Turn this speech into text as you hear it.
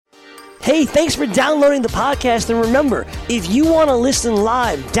Hey, thanks for downloading the podcast, and remember, if you want to listen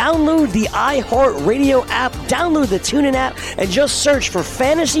live, download the iHeartRadio app, download the TuneIn app, and just search for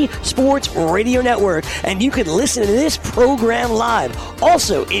Fantasy Sports Radio Network, and you can listen to this program live.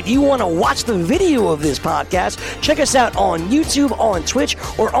 Also, if you want to watch the video of this podcast, check us out on YouTube, on Twitch,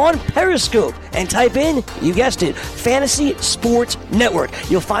 or on Periscope, and type in, you guessed it, Fantasy Sports Network.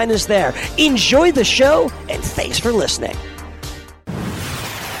 You'll find us there. Enjoy the show, and thanks for listening.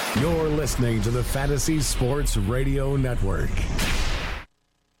 You're listening to the Fantasy Sports Radio Network.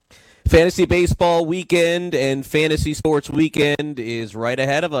 Fantasy Baseball Weekend and Fantasy Sports Weekend is right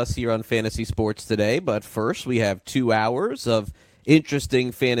ahead of us here on Fantasy Sports today. But first, we have 2 hours of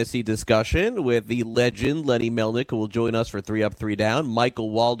interesting fantasy discussion with the legend Lenny Melnick, who will join us for 3 Up, 3 Down.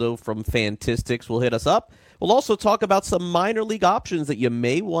 Michael Waldo from Fantistics will hit us up. We'll also talk about some minor league options that you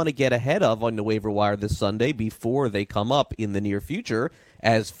may want to get ahead of on the waiver wire this Sunday before they come up in the near future.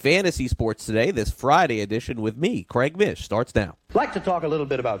 As Fantasy Sports Today, this Friday edition with me, Craig Mish, starts now. I'd like to talk a little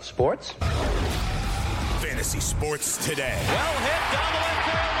bit about sports. Fantasy Sports Today. Well hit down the left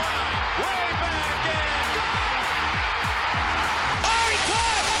field line. Way back in. Oh, he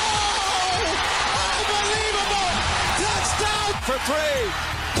caught! Unbelievable! Touchdown for 3.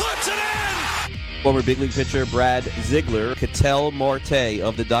 Puts it in! Former big league pitcher Brad Ziegler, Ketel Marte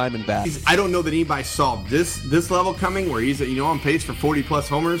of the Diamondbacks. I don't know that anybody saw this level coming where he's on pace for 40-plus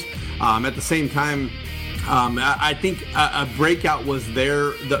homers. At the same time, I think a breakout was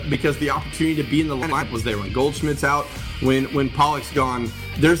there because the opportunity to be in the lineup was there. When Goldschmidt's out, when Pollock's gone,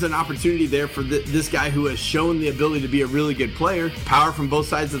 there's an opportunity there for this guy who has shown the ability to be a really good player. Power from both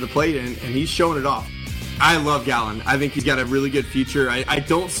sides of the plate, and he's showing it off. I love Gallen. I think he's got a really good future. I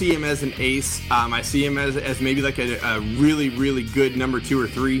don't see him as an ace. I see him as maybe like a really, really good number 2 or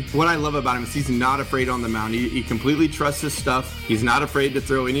 3. What I love about him is he's not afraid on the mound. He completely trusts his stuff. He's not afraid to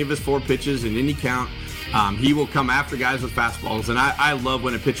throw any of his 4 pitches in any count. He will come after guys with fastballs, and I love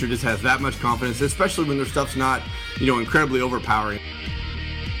when a pitcher just has that much confidence, especially when their stuff's not, incredibly overpowering.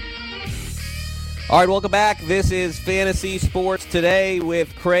 All right, welcome back. This is Fantasy Sports Today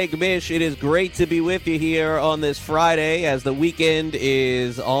with Craig Mish. It is great to be with you here on this Friday as the weekend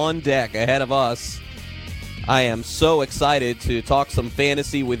is on deck ahead of us. I am so excited to talk some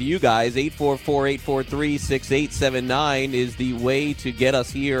fantasy with you guys. 844-843-6879 is the way to get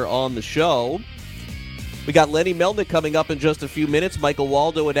us here on the show. We got Lenny Melnick coming up in just a few minutes. Michael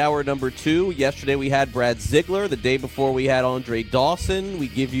Waldo at hour number 2. Yesterday we had Brad Ziegler. The day before we had Andre Dawson. We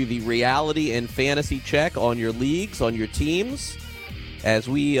give you the reality and fantasy check on your leagues, on your teams. As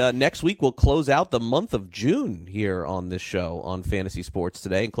we next week we'll close out the month of June here on this show on Fantasy Sports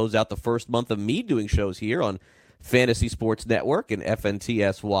Today and close out the first month of me doing shows here on Fantasy Sports Network and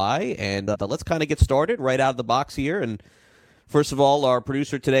FNTSY. And let's kind of get started right out of the box here. And first of all, our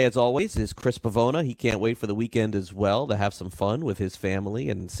producer today, as always, is Chris Pavona. He can't wait for the weekend as well to have some fun with his family.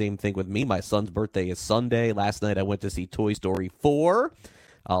 And same thing with me. My son's birthday is Sunday. Last night I went to see Toy Story 4.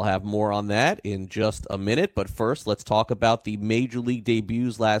 I'll have more on that in just a minute. But first, let's talk about the Major League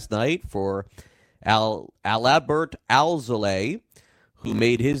debuts last night for Albert Alzolay, who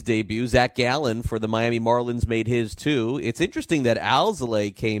made his debut. Zach Gallen for the Miami Marlins made his too. It's interesting that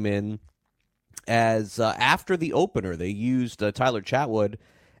Alzolay came in as after the opener. They used Tyler Chatwood.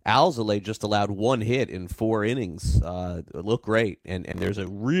 Alzolay just allowed 1 hit in 4 innings. It looked great, and there's a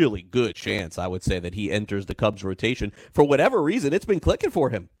really good chance, I would say, that he enters the Cubs rotation. For whatever reason, it's been clicking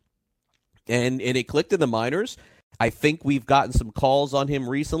for him, and it clicked in the minors. I think we've gotten some calls on him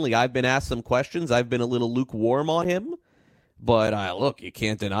recently. I've been asked some questions. I've been a little lukewarm on him, but look, you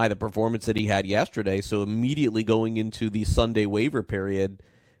can't deny the performance that he had yesterday. So immediately going into the Sunday waiver period,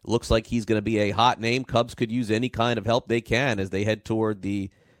 looks like he's going to be a hot name. Cubs could use any kind of help they can as they head toward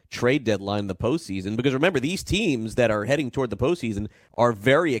the trade deadline in the postseason. Because remember, these teams that are heading toward the postseason are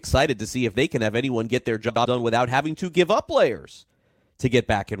very excited to see if they can have anyone get their job done without having to give up players to get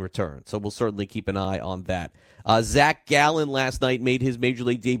back in return. So we'll certainly keep an eye on that. Zach Gallen last night made his Major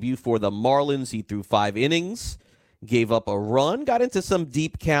League debut for the Marlins. He threw 5 innings, gave up a run, got into some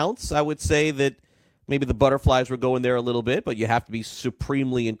deep counts. I would say that maybe the butterflies were going there a little bit, but you have to be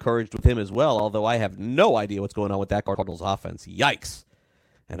supremely encouraged with him as well, although I have no idea what's going on with that Cardinals offense. Yikes.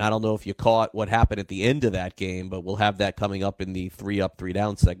 And I don't know if you caught what happened at the end of that game, but we'll have that coming up in the 3 Up, 3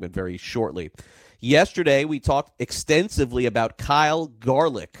 Down segment very shortly. Yesterday, we talked extensively about Kyle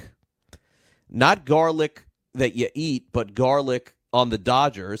Garlick. Not garlic that you eat, but garlic on the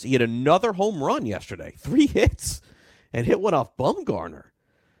Dodgers. He had another home run yesterday, 3 hits, and hit one off Bumgarner.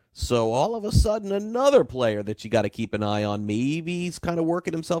 So all of a sudden, another player that you got to keep an eye on. Maybe he's kind of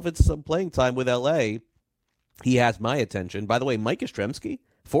working himself into some playing time with L.A. He has my attention. By the way, Mike Yastrzemski,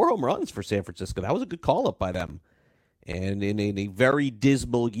 4 home runs for San Francisco. That was a good call-up by them. And in a very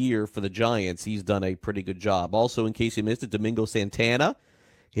dismal year for the Giants, he's done a pretty good job. Also, in case you missed it, Domingo Santana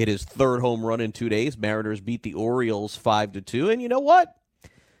hit his 3rd home run in 2 days. Mariners beat the Orioles 5-2. And you know what?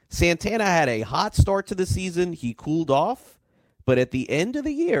 Santana had a hot start to the season. He cooled off. But at the end of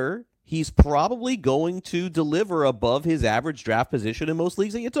the year, he's probably going to deliver above his average draft position in most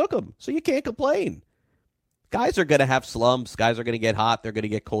leagues that you took him. So you can't complain. Guys are going to have slumps. Guys are going to get hot. They're going to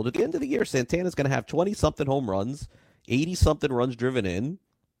get cold. At the end of the year, Santana's going to have 20-something home runs, 80-something runs driven in,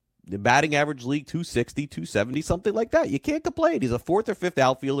 the batting average league 260, 270, something like that. You can't complain. He's a 4th or 5th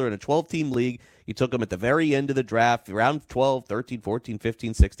outfielder in a 12-team league. You took him at the very end of the draft, round 12, 13, 14,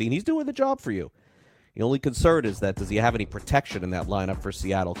 15, 16. He's doing the job for you. The only concern is that does he have any protection in that lineup for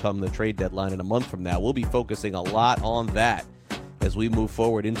Seattle come the trade deadline in a month from now? We'll be focusing a lot on that as we move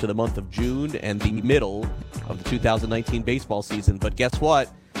forward into the month of June and the middle of the 2019 baseball season. But guess what?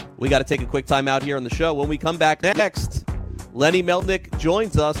 We got to take a quick time out here on the show. When we come back next, Lenny Melnick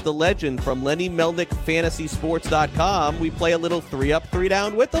joins us, the legend from Lenny Melnick FantasySports.com. We play a little 3 up, 3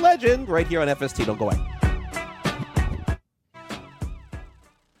 down with the legend right here on FST. Don't go away.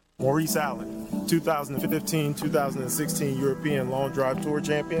 Maurice Allen, 2015-2016 European Long Drive Tour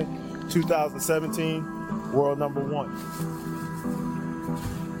champion, 2017 world number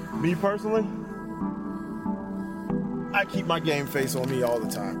 1. Me personally, I keep my game face on me all the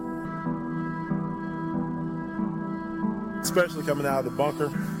time. Especially coming out of the bunker,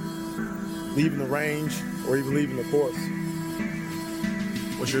 leaving the range, or even leaving the course.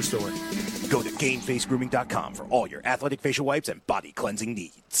 What's your story? Go to GameFaceGrooming.com for all your athletic facial wipes and body cleansing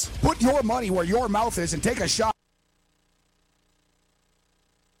needs. Put your money where your mouth is and take a shot.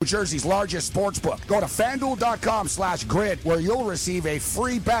 New Jersey's largest sports book. Go to FanDuel.com/grid where you'll receive a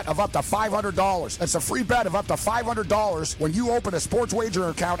free bet of up to $500. That's a free bet of up to $500 when you open a sports wagering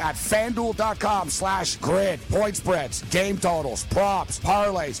account at FanDuel.com/grid. Point spreads, game totals, props,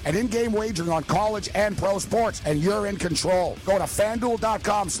 parlays, and in-game wagering on college and pro sports, and you're in control. Go to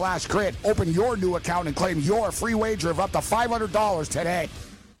FanDuel.com/grid. Open your new account and claim your free wager of up to $500 today.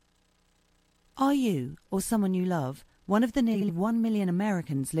 Are you, or someone you love, one of the nearly 1 million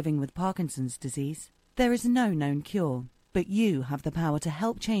Americans living with Parkinson's disease? There is no known cure, but you have the power to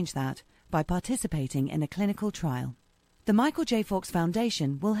help change that by participating in a clinical trial. The Michael J. Fox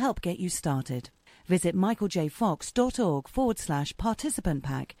Foundation will help get you started. Visit michaeljfox.org/participant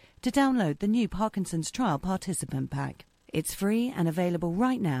pack to download the new Parkinson's Trial Participant Pack. It's free and available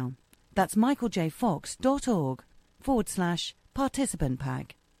right now. That's michaeljfox.org/participant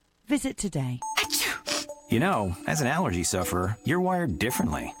pack. Visit today. You know, as an allergy sufferer, you're wired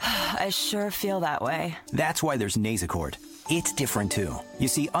differently. I sure feel that way. That's why there's Nasacort. It's different too. You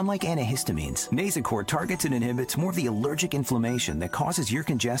see, unlike antihistamines, Nasacort targets and inhibits more of the allergic inflammation that causes ear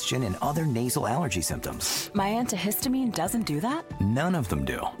congestion and other nasal allergy symptoms. My antihistamine doesn't do that? None of them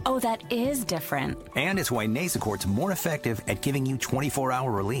do. Oh, that is different. And it's why Nasacort's more effective at giving you 24-hour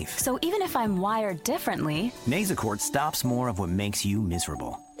relief. So even if I'm wired differently, Nasacort stops more of what makes you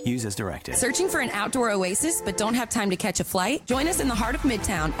miserable. Use as directed. Searching for an outdoor oasis but don't have time to catch a flight? Join us in the heart of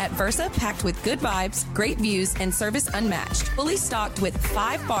Midtown at Versa, packed with good vibes, great views, and service unmatched. Fully stocked with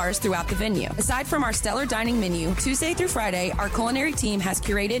 5 bars throughout the venue. Aside from our stellar dining menu, Tuesday through Friday, our culinary team has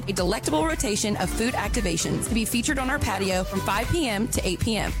curated a delectable rotation of food activations to be featured on our patio from 5 p.m. to 8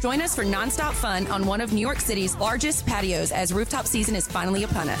 p.m. Join us for nonstop fun on one of New York City's largest patios as rooftop season is finally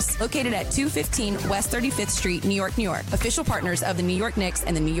upon us. Located at 215 West 35th Street, New York, New York. Official partners of the New York Knicks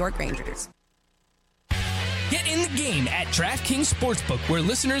and the New York Rangers. Get in the game at DraftKings Sportsbook, where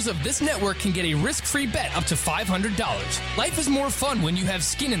listeners of this network can get a risk-free bet up to $500. Life is more fun when you have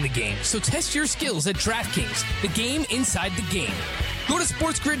skin in the game, so test your skills at DraftKings, the game inside the game. Go to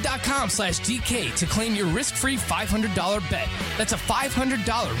sportsgrid.com/DK to claim your risk-free $500 bet. That's a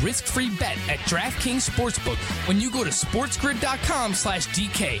 $500 risk-free bet at DraftKings Sportsbook when you go to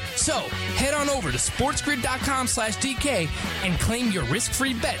sportsgrid.com/DK. So, head on over to sportsgrid.com/DK and claim your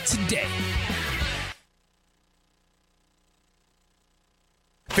risk-free bet today.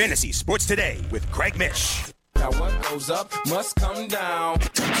 Fantasy Sports Today with Craig Mish. Now what goes up must come down.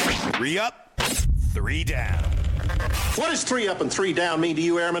 3 up, 3 down. What does 3 up and 3 down mean to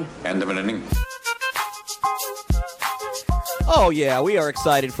you, Airman? End of an inning. Oh, yeah, we are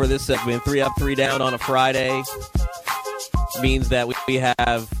excited for this segment. 3 up, 3 down on a Friday. Means that we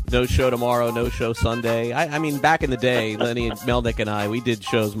have no show tomorrow, no show Sunday. I mean, back in the day, Lenny Melnick and I, we did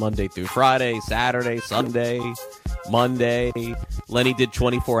shows Monday through Friday, Saturday, Sunday. Monday. Lenny did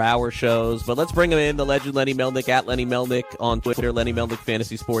 24-hour shows, but let's bring him in, the legend Lenny Melnick, at Lenny Melnick on Twitter,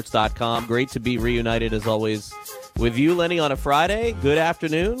 LennyMelnickFantasySports.com. Great to be reunited, as always, with you, Lenny, on a Friday. Good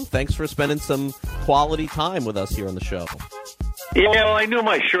afternoon. Thanks for spending some quality time with us here on the show. Yeah, well, I knew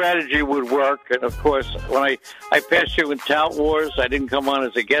my strategy would work, and of course, when I passed you in Tout Wars, I didn't come on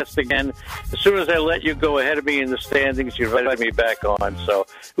as a guest again. As soon as I let you go ahead of me in the standings, you invited me back on, so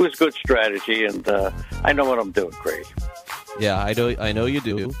it was good strategy, and I know what I'm doing, Greg. Yeah, I know you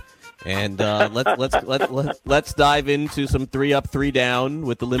do. And let's dive into some 3 up, 3 down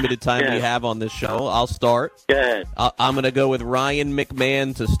with the limited time we have on this show. I'll start. Go ahead. I'm going to go with Ryan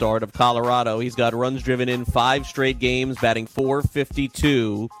McMahon to start of Colorado. He's got runs driven in 5 straight games, batting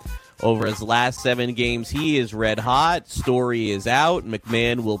 .452 over his last 7 games. He is red hot. Story is out.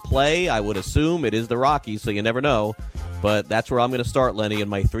 McMahon will play. I would assume it is the Rockies, so you never know. But that's where I'm going to start, Lenny, in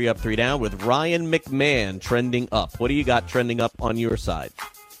my 3 up, 3 down with Ryan McMahon trending up. What do you got trending up on your side?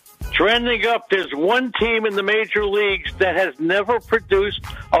 Trending up, there's one team in the major leagues that has never produced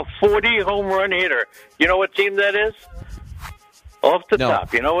a 40 home run hitter. You know what team that is? Off the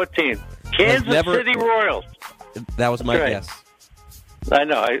top, you know what team? Kansas City Royals. That was my guess. I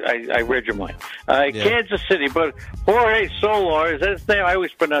know. I read your mind. Kansas City, but Jorge Soler, is that his name? I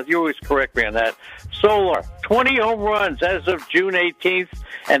always pronounce. You always correct me on that. Soler, 20 home runs as of June 18th,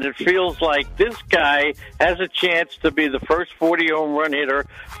 and it feels like this guy has a chance to be the first 40 home run hitter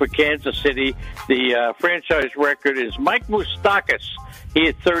for Kansas City. The franchise record is Mike Moustakas. He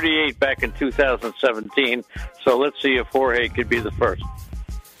had 38 back in 2017. So let's see if Jorge could be the first.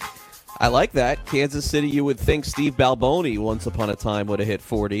 I like that. Kansas City, you would think Steve Balboni once upon a time would have hit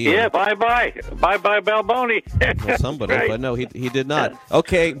 40. Yeah, bye-bye. Bye-bye, Balboni. Well, somebody, right. But no, he did not.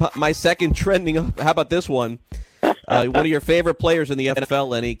 Okay, my second trending, how about this one? One of your favorite players in the NFL,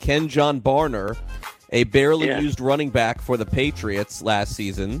 Lenny, Ken John Barner, a barely used running back for the Patriots last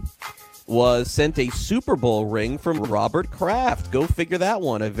season, was sent a Super Bowl ring from Robert Kraft. Go figure that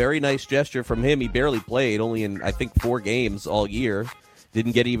one. A very nice gesture from him. He barely played, only in, I think, 4 games all year.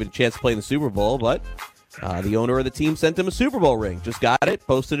 Didn't get even a chance to play in the Super Bowl, but the owner of the team sent him a Super Bowl ring. Just got it,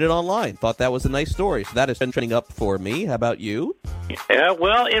 posted it online. Thought that was a nice story. So that has been trending up for me. How about you? Yeah,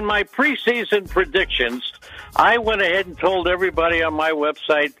 well, in my preseason predictions, I went ahead and told everybody on my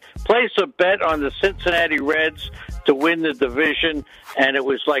website, place a bet on the Cincinnati Reds to win the division, and it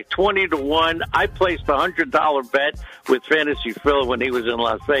was like 20-1. I placed a $100 bet with Fantasy Phil when he was in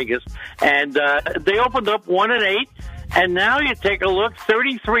Las Vegas, and they opened up 1-8. And now you take a look,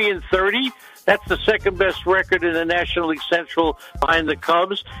 33-30. That's the second best record in the National League Central behind the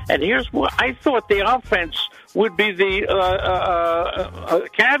Cubs. And here's what I thought: the offense would be the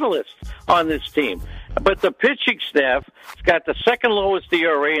catalyst on this team. But the pitching staff has got the second lowest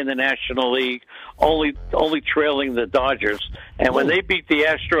ERA in the National League, only trailing the Dodgers. And when they beat the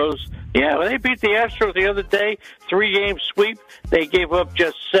Astros, the other day, 3-game sweep, they gave up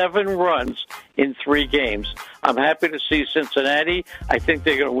just 7 runs in 3 games. I'm happy to see Cincinnati. I think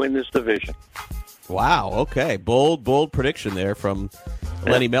they're going to win this division. Wow, okay. Bold prediction there from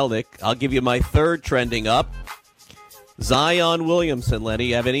Lenny Melnick. I'll give you my third trending up. Zion Williamson, Lenny.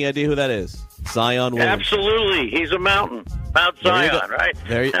 You have any idea who that is? Zion Williamson. Absolutely. He's a mountain. Mount Zion, right?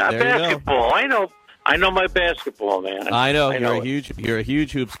 There basketball. You go. I know my basketball, man. I know. You're a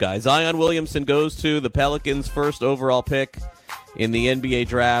huge hoops guy. Zion Williamson goes to the Pelicans' first overall pick in the NBA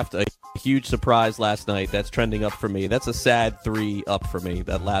draft. A huge surprise last night. That's trending up for me. That's a sad 3 up for me,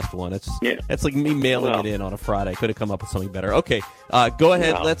 that last one. That's like me mailing it in on a Friday. Could have come up with something better. Okay, go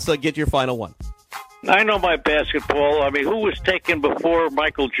ahead. Let's get your final one. I know my basketball. I mean, who was taken before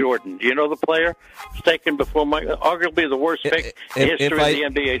Michael Jordan? Do you know the player? Was taken before arguably the worst pick in history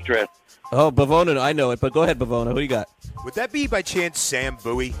of the NBA draft. Oh, Bavona, I know it, but go ahead, Bavona. Who do you got? Would that be by chance Sam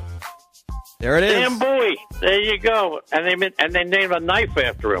Bowie? There it is. Sam Bowie. There you go. And they named a knife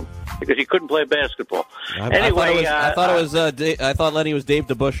after him because he couldn't play basketball. Anyway, I thought Lenny was Dave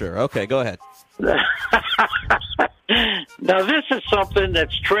DeBuscher. Okay, go ahead. Now, this is something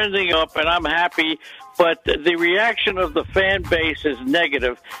that's trending up, and I'm happy, but the reaction of the fan base is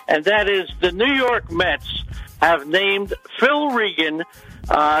negative, and that is the New York Mets have named Phil Regan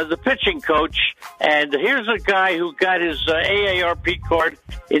the pitching coach, and here's a guy who got his AARP card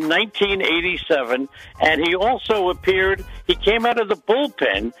in 1987, and he also he came out of the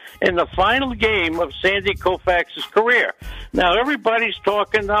bullpen in the final game of Sandy Koufax's career. Now, everybody's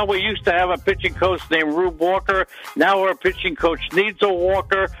talking, we used to have a pitching coach named Rube Walker, now our pitching coach needs a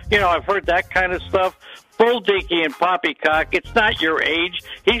Walker. I've heard that kind of stuff. Bull Dickey and Poppycock, it's not your age.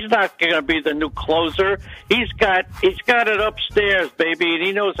 He's not going to be the new closer. He's got it upstairs, baby, and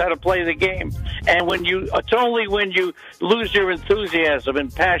he knows how to play the game. And it's only when you lose your enthusiasm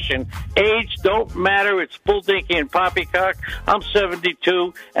and passion. Age don't matter. It's bull dinky and poppycock. I'm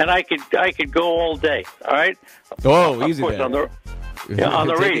 72, and I could go all day. All right. Oh, easy there. On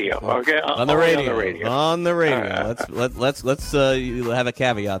the radio. Okay. On the radio. On the radio. Let's have a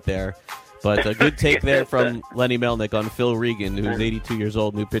caveat there. But a good take there from Lenny Melnick on Phil Regan, who's 82 years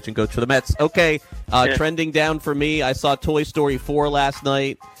old, new pitching coach for the Mets. Okay, trending down for me, I saw Toy Story 4 last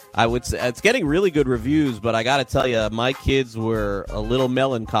night. I would say it's getting really good reviews, but I got to tell you, my kids were a little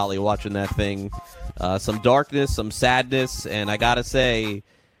melancholy watching that thing. Some darkness, some sadness, and I got to say,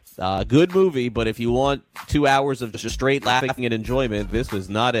 good movie, but if you want 2 hours of just straight laughing and enjoyment, this was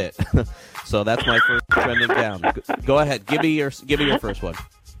not it. So that's my first trending down. Go ahead, give me your first one.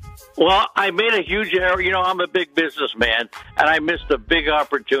 Well, I made a huge error. You know, I'm a big businessman, and I missed a big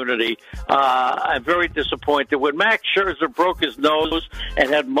opportunity. I'm very disappointed. When Max Scherzer broke his nose and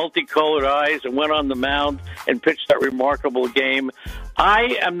had multicolored eyes and went on the mound and pitched that remarkable game,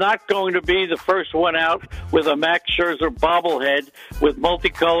 I am not going to be the first one out with a Max Scherzer bobblehead with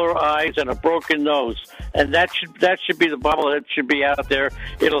multicolor eyes and a broken nose. And that should be the bobblehead should be out there.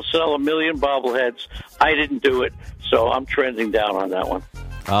 It'll sell 1 million bobbleheads. I didn't do it, so I'm trending down on that one.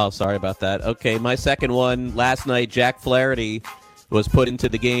 Oh, sorry about that. Okay, my second one. Last night, Jack Flaherty was put into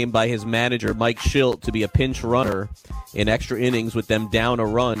the game by his manager, Mike Schilt, to be a pinch runner in extra innings with them down a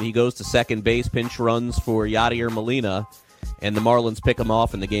run. He goes to second base, pinch runs for Yadier Molina, and the Marlins pick him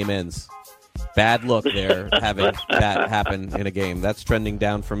off and the game ends. Bad look there, having that happen in a game. That's trending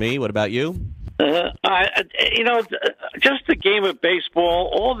down for me. What about you? Just the game of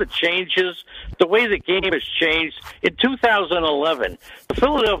baseball, all the changes, the way the game has changed. In 2011, the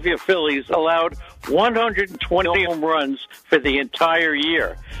Philadelphia Phillies allowed 120 home runs for the entire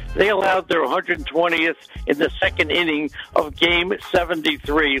year. They allowed their 120th in the second inning of Game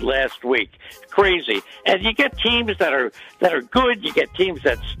 73 last week. Crazy. And you get teams that are good. You get teams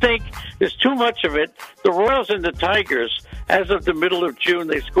that stink. There's too much of it. The Royals and the Tigers, as of the middle of June,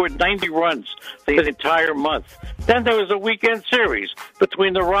 they scored 90 runs the entire month. Then there was a weekend series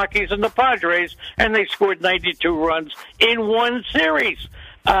between the Rockies and the Padres, and they scored 92 runs in one series.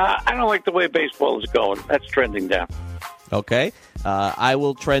 I don't like the way baseball is going. That's trending down. Okay. I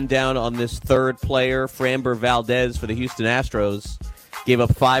will trend down on this third player, Framber Valdez for the Houston Astros. Gave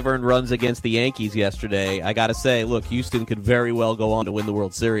up 5 earned runs against the Yankees yesterday. I got to say, look, Houston could very well go on to win the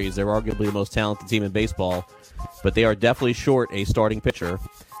World Series. They're arguably the most talented team in baseball, but they are definitely short a starting pitcher.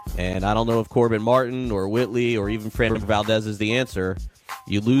 And I don't know if Corbin Martin or Whitley or even Framber Valdez is the answer.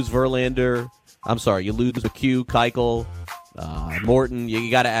 You lose Verlander. You lose McHugh, Keuchel, Morton.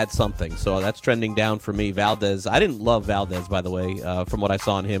 You got to add something. So that's trending down for me. Valdez. I didn't love Valdez, by the way, from what I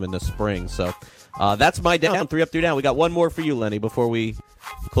saw in him in the spring. So that's my down. 3 up, 3 down. We got one more for you, Lenny, before we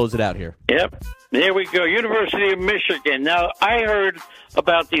close it out here. Yep. There we go. University of Michigan. Now, I heard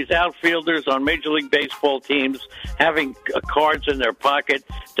about these outfielders on Major League Baseball teams having cards in their pocket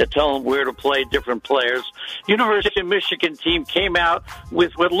to tell them where to play different players. University of Michigan team came out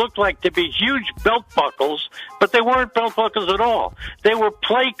with what looked like to be huge belt buckles, but they weren't belt buckles at all. They were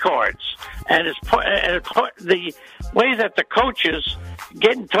play cards. And the way that the coaches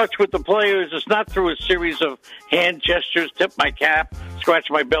get in touch with the players is not through a series of hand gestures, tip my cap, scratch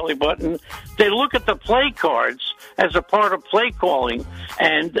my belly button. They look at the play cards as a part of play calling,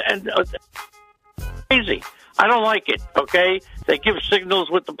 and crazy. I don't like it, okay? They give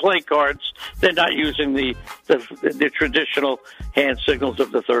signals with the play cards. They're not using the traditional hand signals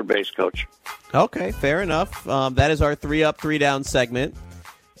of the third base coach. Okay, fair enough. That is our 3 up, 3 down segment.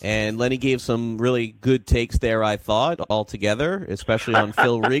 And Lenny gave some really good takes there, I thought, altogether, especially on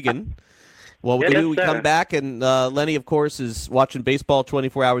Phil Regan. Well, we come back, and Lenny, of course, is watching baseball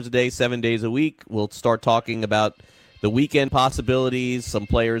 24 hours a day, 7 days a week. We'll start talking about the weekend possibilities, some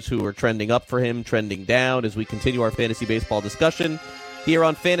players who are trending up for him, trending down, as we continue our fantasy baseball discussion here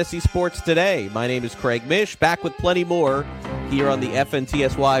on Fantasy Sports Today. My name is Craig Mish, back with plenty more here on the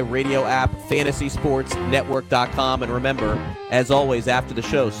FNTSY radio app, FantasySportsNetwork.com. And remember, as always, after the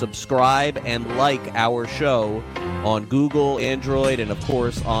show, subscribe and like our show on Google, Android, and, of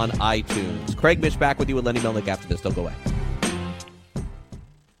course, on iTunes. Craig Mish back with you with Lenny Melnick after this. Don't go away.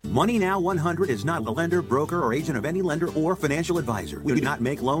 Money Now 100 is not a lender, broker, or agent of any lender or financial advisor. We do not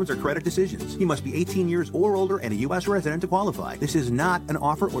make loans or credit decisions. You must be 18 years or older and a U.S. resident to qualify. This is not an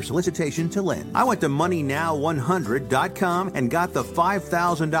offer or solicitation to lend. I went to MoneyNow100.com and got the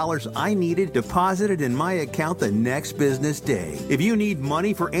 $5,000 I needed deposited in my account the next business day. If you need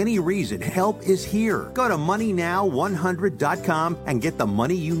money for any reason, help is here. Go to MoneyNow100.com and get the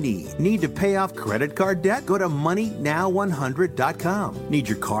money you need. Need to pay off credit card debt? Go to MoneyNow100.com. Need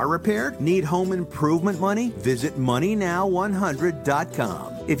your car car repaired? Need home improvement money? Visit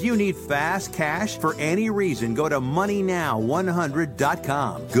MoneyNow100.com. If you need fast cash for any reason, go to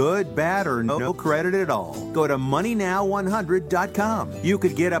MoneyNow100.com. Good, bad, or no credit at all. Go to MoneyNow100.com. You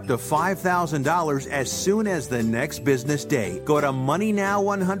could get up to $5,000 as soon as the next business day. Go to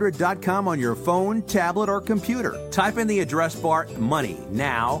MoneyNow100.com on your phone, tablet, or computer. Type in the address bar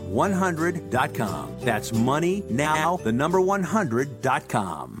MoneyNow100.com. That's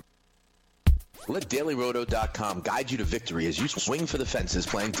MoneyNow100.com. Let DailyRoto.com guide you to victory as you swing for the fences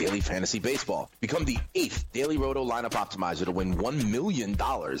playing daily fantasy baseball. Become the 8th Daily Roto lineup optimizer to win $1 million in a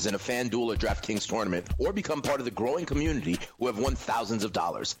FanDuel or DraftKings tournament, or become part of the growing community who have won thousands of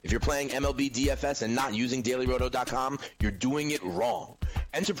dollars. If you're playing MLB DFS and not using DailyRoto.com, you're doing it wrong.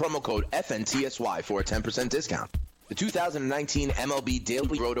 Enter promo code FNTSY for a 10% discount. The 2019 MLB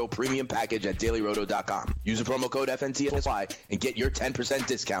Daily Roto Premium Package at DailyRoto.com. Use the promo code FNTSY and get your 10%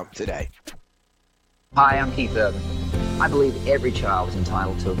 discount today. Hi, I'm Keith Urban. I believe every child is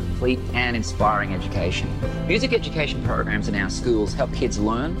entitled to a complete and inspiring education. Music education programs in our schools help kids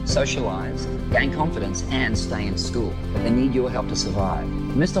learn, socialise, gain confidence and stay in school. But they need your help to survive.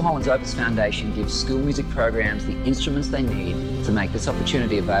 Mr. Holland's Opus Foundation gives school music programs the instruments they need to make this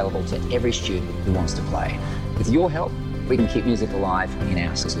opportunity available to every student who wants to play. With your help, we can keep music alive in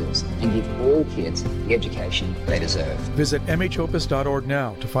our schools and give all kids the education they deserve. Visit mhopus.org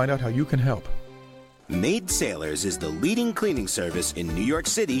now to find out how you can help. Maid Sailors is the leading cleaning service in New York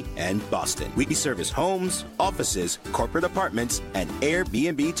City and Boston. We service homes, offices, corporate apartments, and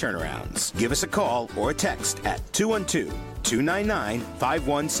Airbnb turnarounds. Give us a call or a text at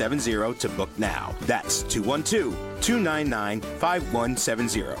 212-299-5170 to book now. That's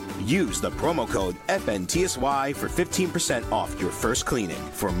 212-299-5170. Use the promo code FNTSY for 15% off your first cleaning.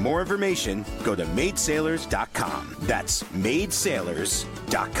 For more information, go to maidsailors.com. That's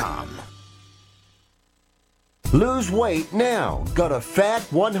maidsailors.com. Lose weight now. Go to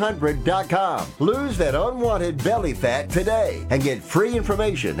fat100.com. Lose that unwanted belly fat today and get free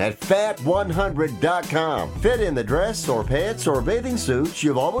information at fat100.com. Fit in the dress or pants or bathing suits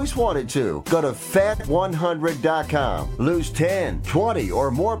you've always wanted to. Go to fat100.com. Lose 10, 20,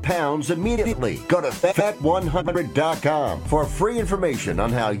 or more pounds immediately. Go to fat100.com. For free information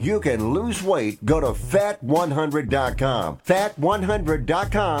on how you can lose weight, go to fat100.com.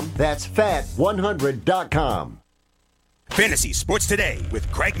 Fat100.com. That's fat100.com. Fantasy Sports Today with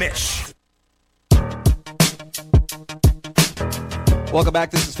Craig Mish. Welcome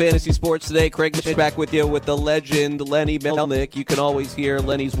back. This is Fantasy Sports Today. Craig Mish back with you with the legend Lenny Melnick. You can always hear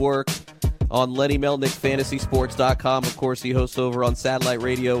Lenny's work on LennyMelnickFantasySports.com. Of course, he hosts over on satellite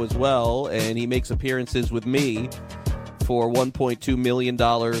radio as well, and he makes appearances with me for $1.2 million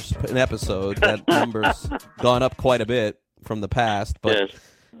an episode. That number's gone up quite a bit from the past, but... Yes.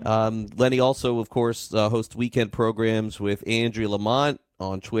 Lenny also, of course, hosts weekend programs with Andrea Lamont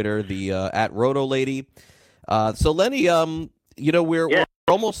on Twitter, the at Roto Lady. So, Lenny, we're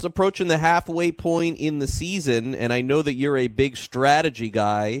almost approaching the halfway point in the season, and I know that you're a big strategy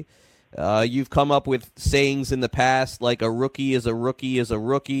guy. You've come up with sayings in the past like a rookie is a rookie is a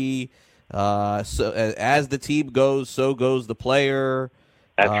rookie. So as the team goes, so goes the player.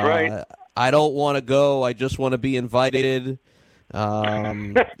 That's right. I don't want to go. I just want to be invited. What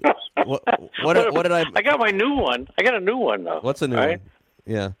did I? I got my new one. I got a new one though. What's a new one?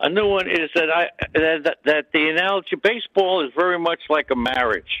 Yeah. A new one is that the analogy baseball is very much like a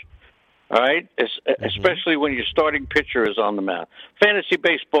marriage. All right, especially when your starting pitcher is on the mound. Fantasy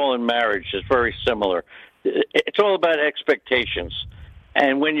baseball and marriage is very similar. It's all about expectations,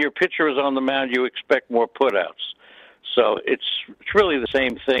 and when your pitcher is on the mound, you expect more putouts. So it's really the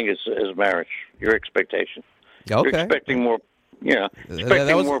same thing as marriage. Your expectation. Okay. You're expecting more. Yeah,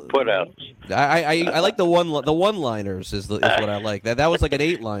 expecting more putouts. I like the one-liners is what I like. That was like an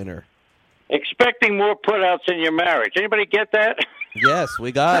 8-liner. Expecting more putouts in your marriage. Anybody get that? Yes,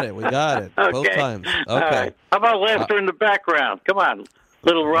 we got it. Okay. Both times. Okay. Right. How about laughter in the background? Come on,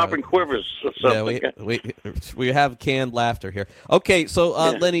 little Robin Quivers or something. Yeah, we have canned laughter here. Okay, so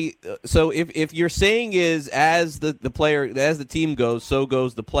Lenny, so if your saying is as the team goes, so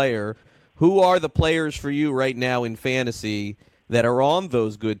goes the player. Who are the players for you right now in fantasy that are on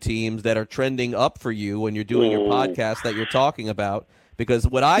those good teams that are trending up for you when you're doing your podcast that you're talking about? Because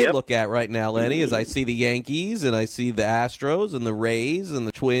what I look at right now, Lenny, is I see the Yankees and I see the Astros and the Rays and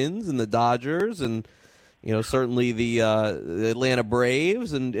the Twins and the Dodgers and certainly the Atlanta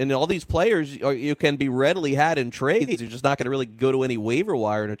Braves and all these players you can be readily had in trades. You're just not going to really go to any waiver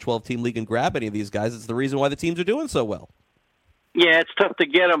wire in a 12-team league and grab any of these guys. It's the reason why the teams are doing so well. Yeah, it's tough to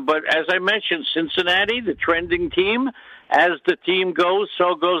get them, but as I mentioned, Cincinnati, the trending team, as the team goes,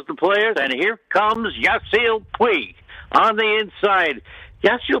 so goes the players. And here comes Yasiel Puig on the inside.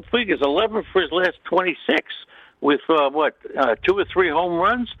 Yasiel Puig is 11 for his last 26 with, 2 or 3 home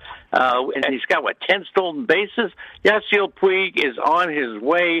runs. And he's got, 10 stolen bases. Yasiel Puig is on his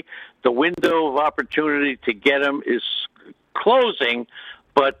way. The window of opportunity to get him is closing,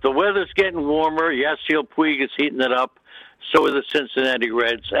 but the weather's getting warmer. Yasiel Puig is heating it up. So are the Cincinnati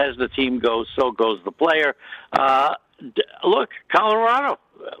Reds. As the team goes, so goes the player. Look, Colorado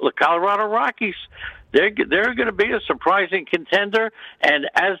Rockies. They're going to be a surprising contender, and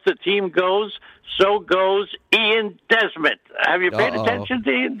as the team goes, so goes Ian Desmond. Have you paid attention to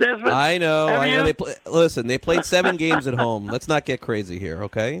Ian Desmond? I know. They played 7 games at home. Let's not get crazy here,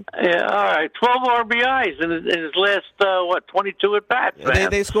 okay? Yeah, all right. 12 RBIs in his last 22 at bats.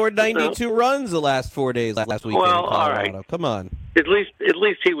 They scored 92 runs the last 4 days last weekend. Well, in Colorado. all right. Come on. At least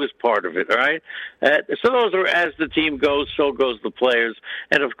he was part of it, all right? So those are as the team goes, so goes the players.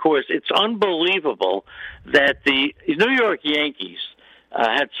 And, of course, it's unbelievable that the New York Yankees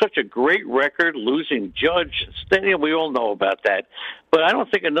had such a great record, losing Judge, Stadium. We all know about that. But I don't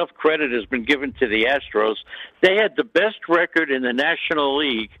think enough credit has been given to the Astros. They had the best record in the National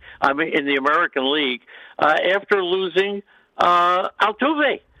League, in the American League, after losing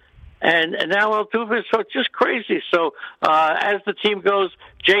Altuve. And now Altuve is so just crazy. So as the team goes,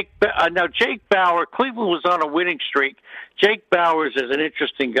 Jake Bauer, Cleveland was on a winning streak. Jake Bowers is an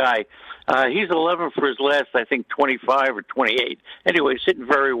interesting guy. He's 11 for his last, I think, 25 or 28. Anyway, he's hitting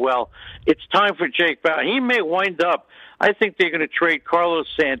very well. It's time for Jake Bauer. He may wind up, I think they're going to trade Carlos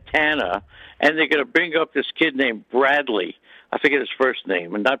Santana, and they're going to bring up this kid named Bradley. I forget his first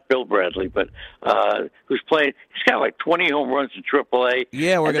name, and not Bill Bradley, but who's playing. He's got like 20 home runs in AAA.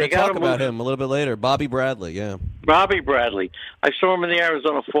 Yeah, we're going to talk about him a little bit later. Bobby Bradley, yeah. Bobby Bradley. I saw him in the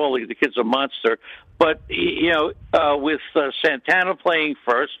Arizona Fall League. The kid's a monster. But, with Santana playing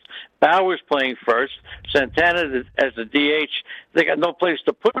first, Bowers playing first, Santana as the DH, they got no place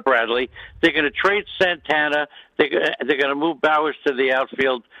to put Bradley. They're going to trade Santana. They're going to move Bowers to the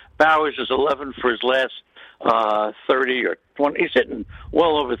outfield. Bowers is 11 for his last 30 or 20. He's hitting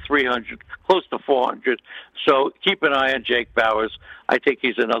well over 300, close to 400. So keep an eye on Jake Bowers. I think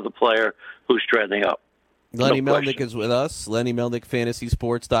he's another player who's trending up. Lenny Melnick is with us. Lenny Melnick,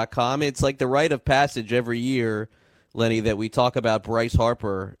 FantasySports.com. It's like the rite of passage every year, Lenny, that we talk about Bryce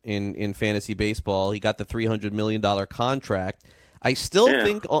Harper in fantasy baseball. He got the $300 million contract. I still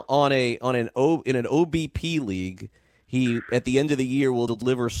think in an OBP league, he, at the end of the year, will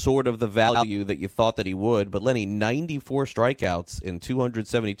deliver sort of the value that you thought that he would. But, Lenny, 94 strikeouts in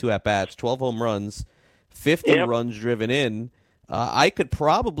 272 at-bats, 12 home runs, 50 runs driven in. I could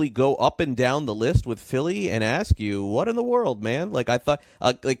probably go up and down the list with Philly and ask you, what in the world, man? Like, I thought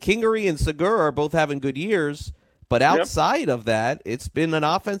Kingery and Segura are both having good years, but outside of that, it's been an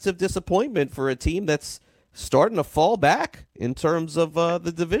offensive disappointment for a team that's starting to fall back in terms of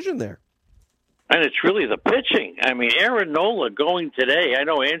the division there. And it's really the pitching. I mean, Aaron Nola going today. I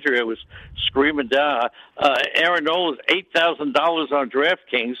know Andrea was screaming down. Aaron Nola's $8,000 on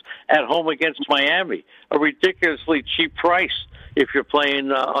DraftKings at home against Miami, a ridiculously cheap price if you're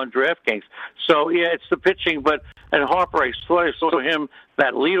playing on DraftKings. So, yeah, it's the pitching. And Harper, I saw him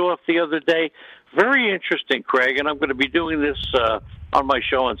that leadoff the other day. Very interesting, Craig, and I'm going to be doing this on my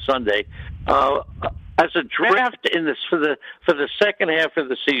show on Sunday. As a draft for the second half of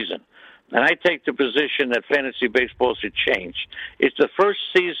the season, and I take the position that fantasy baseball should change. It's the first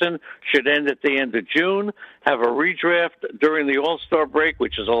season should end at the end of June, have a redraft during the All-Star break,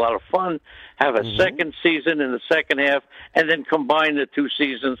 which is a lot of fun, have a second season in the second half, and then combine the 2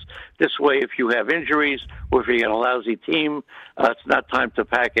 seasons. This way, if you have injuries or if you get a lousy team, it's not time to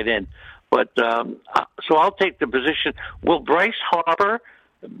pack it in. But so I'll take the position. Will Bryce Harper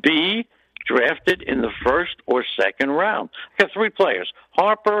be drafted in the first or second round? I got 3 players,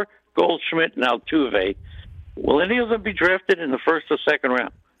 Harper, Goldschmidt, and Altuve. Will any of them be drafted in the first or second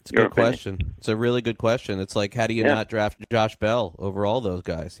round? It's a good question. It's a really good question. It's like, how do you not draft Josh Bell over all those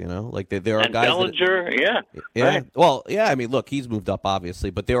guys? You know, like there are guys. Bellinger, yeah. Right. Well, yeah. I mean, look, he's moved up obviously,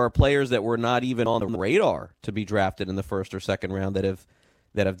 but there are players that were not even on the radar to be drafted in the first or second round that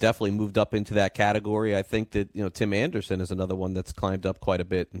have definitely moved up into that category. I think that Tim Anderson is another one that's climbed up quite a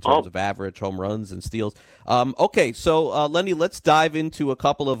bit in terms of average home runs and steals. Okay, so Lenny, let's dive into a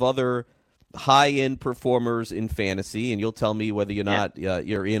couple of other high-end performers in fantasy, and you'll tell me whether you're not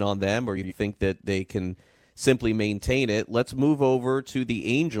you're in on them or you think that they can simply maintain it. Let's move over to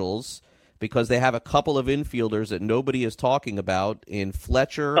the Angels because they have a couple of infielders that nobody is talking about in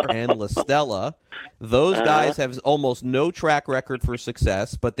Fletcher and La Stella. Those guys have almost no track record for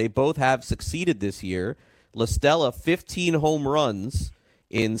success, but they both have succeeded this year. LaStella 15 home runs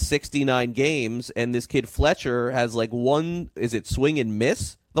in 69 games, and this kid Fletcher has like one, is it swing and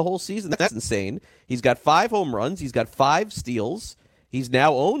miss the whole season? That's insane. He's got 5 home runs. He's got 5 steals. He's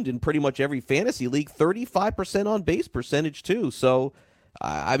now owned in pretty much every fantasy league, 35% on base percentage too. So,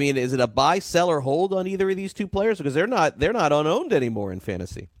 I mean, is it a buy, sell, or hold on either of these two players? Because they're not unowned anymore in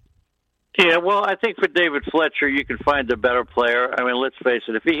fantasy. Yeah, well, I think for David Fletcher, you can find a better player. I mean, let's face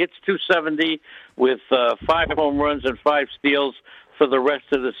it. If he hits 270 with 5 home runs and 5 steals for the rest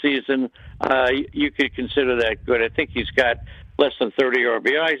of the season, you could consider that good. I think he's got less than 30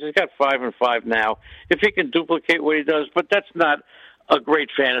 RBIs. He's got 5 and 5 now. If he can duplicate what he does, but that's not a great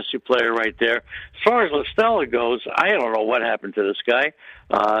fantasy player right there. As far as LaStella goes, I don't know what happened to this guy.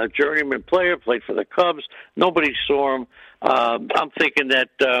 Journeyman player, played for the Cubs. Nobody saw him. I'm thinking that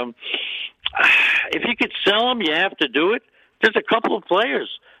if you could sell him, you have to do it. There's a couple of players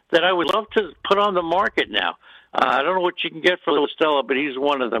that I would love to put on the market now. I don't know what you can get for LaStella, but he's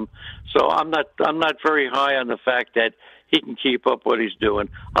one of them. So I'm not very high on the fact that he can keep up what he's doing.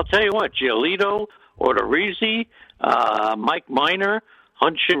 I'll tell you what, Giolito, Odorizzi, Mike Minor,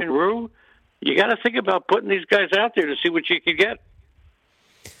 Hunshin Rue, you got to think about putting these guys out there to see what you can get.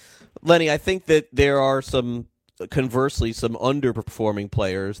 Lenny, I think that there are conversely some underperforming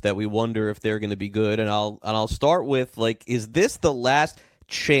players that we wonder if they're going to be good, and I'll start with, like, is this the last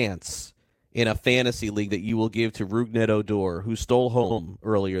chance in a fantasy league that you will give to Rougned Odor, who stole home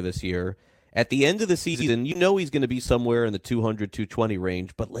earlier this year? At the end of the season, you know he's going to be somewhere in the 200, 220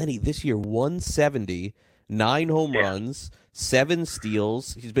 range, but Lenny, this year, 170, 9 home runs, 7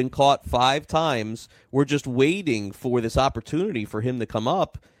 steals. He's been caught 5 times. We're just waiting for this opportunity for him to come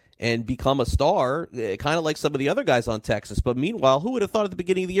up and become a star, kind of like some of the other guys on Texas. But meanwhile, who would have thought at the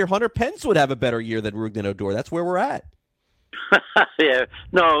beginning of the year Hunter Pence would have a better year than Rougned Odor? That's where we're at. Yeah,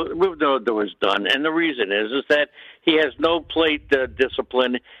 no, Rougned Odor is done. And the reason is that he has no plate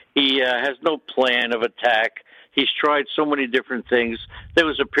discipline. He has no plan of attack. He's tried so many different things. There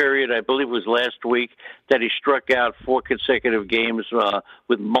was a period, I believe it was last week, that he struck out 4 consecutive games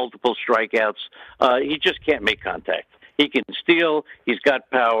with multiple strikeouts. He just can't make contact. He can steal. He's got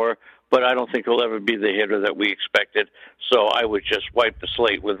power, but I don't think he'll ever be the hitter that we expected. So I would just wipe the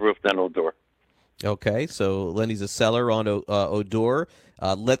slate with Rougned Odor. Okay, so Lenny's a seller on Odor.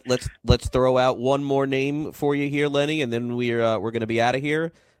 Let's throw out one more name for you here, Lenny, and then we're going to be out of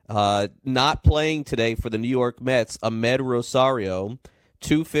here. Not playing today for the New York Mets, Ahmed Rosario,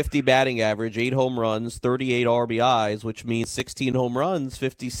 250 batting average, 8 home runs, 38 RBIs, which means 16 home runs,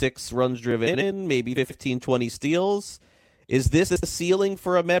 56 runs driven in, maybe 15, 20 steals. Is this a ceiling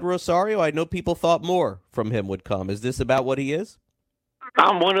for Ahmed Rosario? I know people thought more from him would come. Is this about what he is?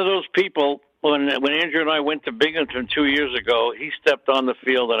 I'm one of those people. When Andrew and I went to Binghamton 2 years ago, he stepped on the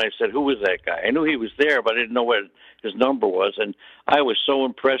field, and I said, who was that guy? I knew he was there, but I didn't know what his number was, and I was so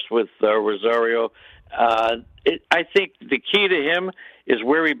impressed with Rosario. I think the key to him is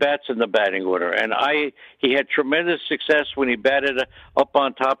where he bats in the batting order, and he had tremendous success when he batted up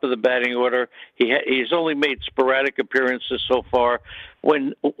on top of the batting order. He's only made sporadic appearances so far.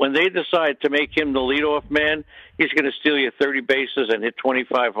 When they decide to make him the leadoff man, he's going to steal you 30 bases and hit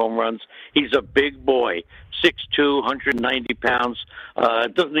 25 home runs. He's a big boy, 6'2", 190 pounds.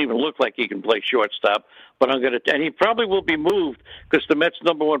 Doesn't even look like he can play shortstop. But and he probably will be moved because the Mets'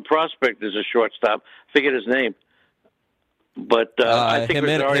 number 1 prospect is a shortstop. Forget his name. But I think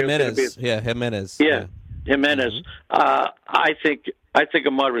Jimenez. Jimenez. Yeah, Jimenez. I think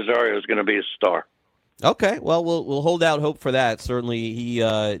Ahmed Rosario is going to be a star. Okay, well, we'll hold out hope for that. Certainly, he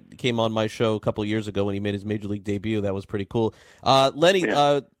came on my show a couple of years ago when he made his Major League debut. That was pretty cool. Lenny,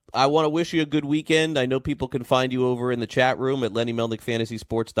 I want to wish you a good weekend. I know people can find you over in the chat room at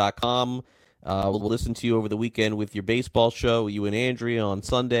LennyMelnickFantasySports.com. We'll listen to you over the weekend with your baseball show, you and Andrea on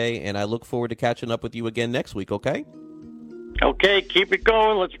Sunday, and I look forward to catching up with you again next week, okay? Okay, keep it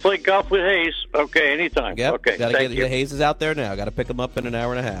going. Let's play golf with Hayes. Okay, anytime. Yep, okay, got to get the Hayes is out there now. Got to pick him up in an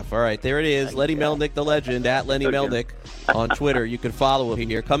hour and a half. All right, there it is. Lenny Melnick, the legend, at Lenny Melnick on Twitter. You can follow him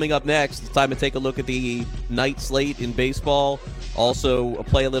here. Coming up next, it's time to take a look at the night slate in baseball. Also,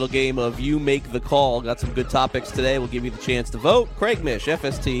 play a little game of You Make the Call. Got some good topics today. We'll give you the chance to vote. Craig Mish,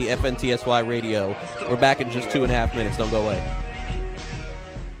 FST, FNTSY Radio. We're back in just 2.5 minutes. Don't go away.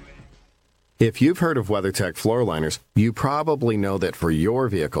 If you've heard of WeatherTech floor liners, you probably know that for your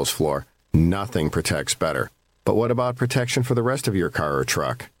vehicle's floor, nothing protects better. But what about protection for the rest of your car or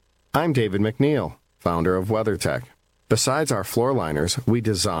truck? I'm David McNeil, founder of WeatherTech. Besides our floor liners, we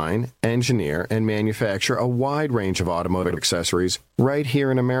design, engineer, and manufacture a wide range of automotive accessories right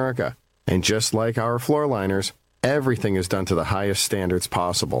here in America. And just like our floor liners, everything is done to the highest standards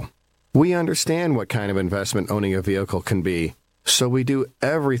possible. We understand what kind of investment owning a vehicle can be, so we do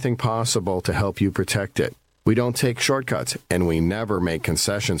everything possible to help you protect it. We don't take shortcuts, and we never make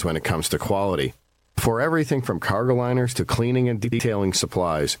concessions when it comes to quality. For everything from cargo liners to cleaning and detailing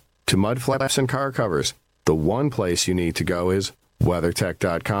supplies to mud flaps and car covers, the one place you need to go is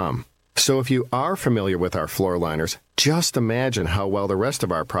WeatherTech.com. So if you are familiar with our floor liners, just imagine how well the rest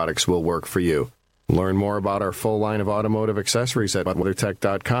of our products will work for you. Learn more about our full line of automotive accessories at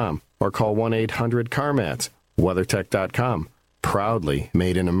WeatherTech.com or call 1-800-CarMats. WeatherTech.com. Proudly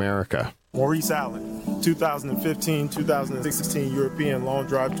made in America. Maurice Allen, 2015-2016 European Long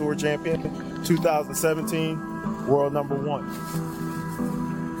Drive Tour Champion, 2017 World Number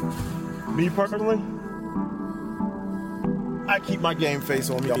 1. Me personally, I keep my game face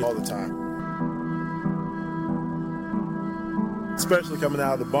on me all the time. Especially coming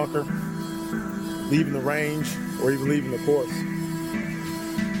out of the bunker, leaving the range, or even leaving the course.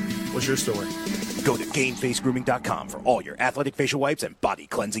 What's your story? Go to GameFaceGrooming.com for all your athletic facial wipes and body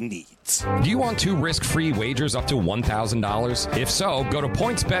cleansing needs. Do you want 2 risk-free wagers up to $1,000? If so, go to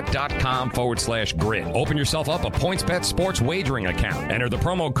PointsBet.com/grid. Open yourself up a PointsBet sports wagering account. Enter the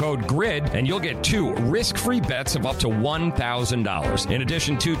promo code GRID, and you'll get 2 risk-free bets of up to $1,000. In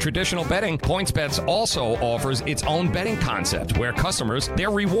addition to traditional betting, PointsBet also offers its own betting concept, where customers, they're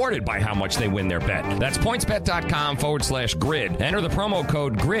rewarded by how much they win their bet. That's PointsBet.com/grid. Enter the promo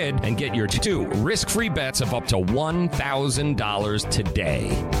code GRID and get your 2 risk-free bets of up to $1,000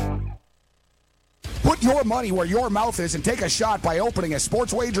 today. Put your money where your mouth is and take a shot by opening a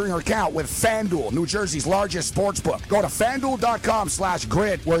sports wagering account with FanDuel, New Jersey's largest sportsbook. Go to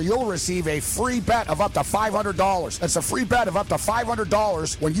FanDuel.com/grid where you'll receive a free bet of up to $500. That's a free bet of up to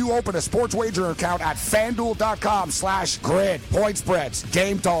 $500 when you open a sports wagering account at FanDuel.com/grid. Point spreads,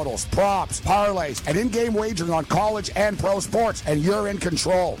 game totals, props, parlays, and in-game wagering on college and pro sports, and you're in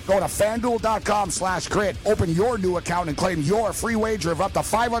control. Go to FanDuel.com/grid. Open your new account and claim your free wager of up to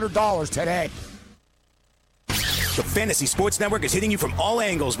 $500 today. The Fantasy Sports Network is hitting you from all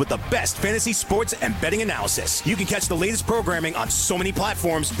angles with the best fantasy sports and betting analysis. You can catch the latest programming on so many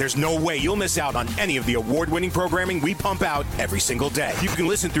platforms, there's no way you'll miss out on any of the award-winning programming we pump out every single day. You can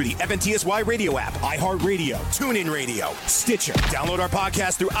listen through the FNTSY radio app, iHeartRadio, TuneIn Radio, Stitcher. Download our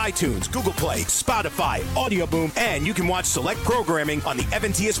podcast through iTunes, Google Play, Spotify, Audio Boom, and you can watch select programming on the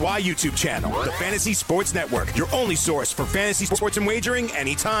FNTSY YouTube channel. The Fantasy Sports Network, your only source for fantasy sports and wagering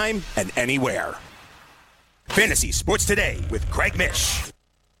anytime and anywhere. Fantasy Sports Today with Craig Mish.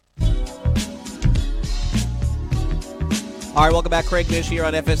 All right, welcome back. Craig Mish here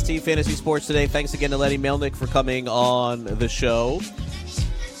on FST Fantasy Sports Today. Thanks again to Lenny Melnick for coming on the show.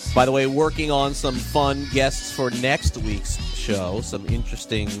 By the way, working on some fun guests for next week's show. Some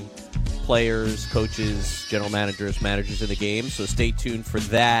interesting players, coaches, general managers in the game. So stay tuned for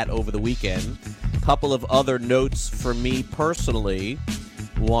that over the weekend. A couple of other notes for me personally.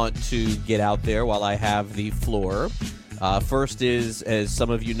 Want to get out there while I have the floor. First is, as some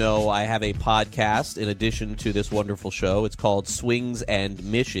of you know, I have a podcast in addition to this wonderful show. It's called Swings and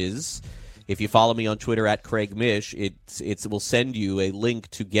Mishes. If you follow me on Twitter at Craig Mish, it will send you a link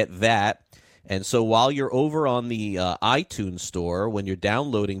to get that. And so while you're over on the iTunes store, when you're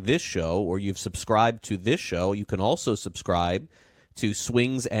downloading this show or you've subscribed to this show, you can also subscribe to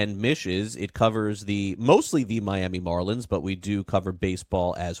Swings and Mishes. It covers mostly the Miami Marlins, but we do cover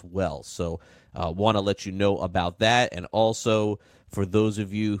baseball as well. So want to let you know about that. And also, for those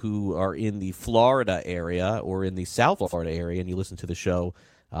of you who are in the Florida area or in the South Florida area and you listen to the show,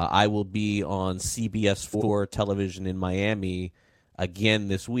 I will be on CBS 4 television in Miami again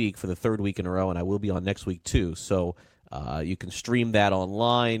this week for the 3rd week in a row, and I will be on next week too. So you can stream that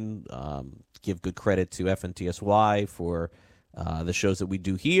online. Give good credit to FNTSY for the shows that we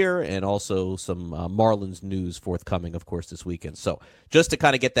do here, and also some Marlins news forthcoming, of course, this weekend. So just to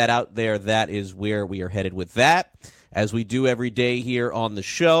kind of get that out there, that is where we are headed with that. As we do every day here on the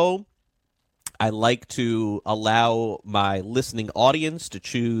show, I like to allow my listening audience to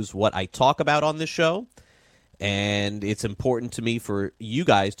choose what I talk about on this show. And it's important to me for you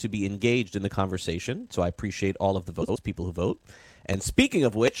guys to be engaged in the conversation. So I appreciate all of the votes, people who vote. And speaking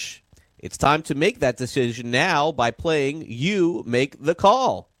of which, it's time to make that decision now by playing You Make the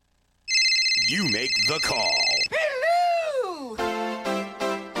Call. You Make the Call. Hello!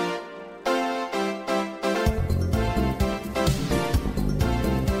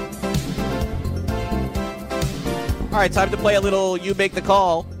 All right, time to play a little You Make the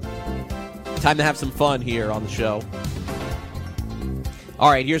Call. Time to have some fun here on the show. All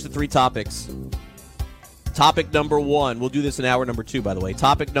right, here's the 3 topics. Topic number 1, we'll do this in hour number 2, by the way.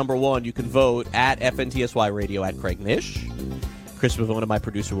 Topic number 1, you can vote at FNTSY Radio at Craig Mish. Chris Pavona, my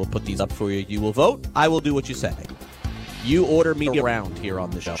producer, will put these up for you. You will vote. I will do what you say. You order me around here on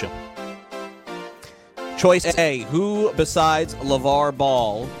the show. Choice A, who besides LeVar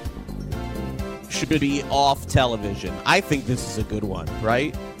Ball should be off television? I think this is a good one,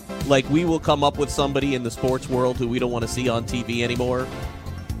 right? Like, we will come up with somebody in the sports world who we don't want to see on TV anymore.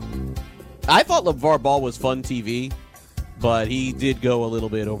 I thought LeVar Ball was fun TV, but he did go a little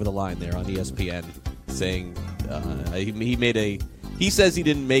bit over the line there on ESPN, saying he says he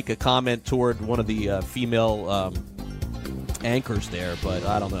didn't make a comment toward one of the female anchors there, but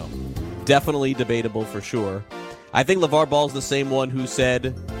I don't know. Definitely debatable for sure. I think LeVar Ball's the same one who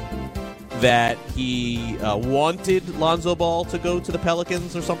said that he wanted Lonzo Ball to go to the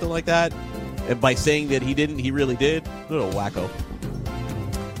Pelicans or something like that. And by saying that he didn't, he really did. A little wacko.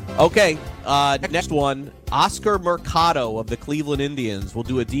 Okay, next one. Oscar Mercado of the Cleveland Indians. We'll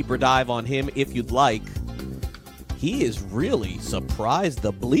do a deeper dive on him if you'd like. He is really surprised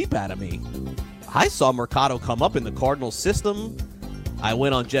the bleep out of me. I saw Mercado come up in the Cardinals system. I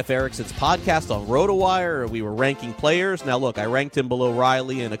went on Jeff Erickson's podcast on RotoWire. We were ranking players. Now, look, I ranked him below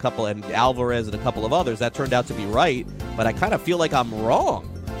Riley and Alvarez and a couple of others. That turned out to be right, but I kind of feel like I'm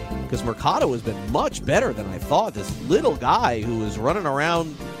wrong because Mercado has been much better than I thought. This little guy who was running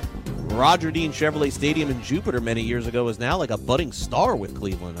around Roger Dean Chevrolet Stadium in Jupiter many years ago is now like a budding star with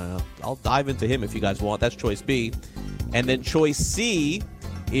Cleveland. I'll dive into him if you guys want. That's choice B. And then choice C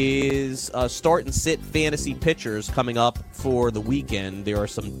is start and sit fantasy pitchers coming up for the weekend. There are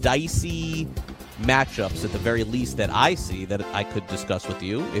some dicey matchups at the very least that I see that I could discuss with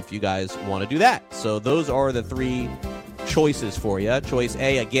you if you guys want to do that. So those are the three choices for you. Choice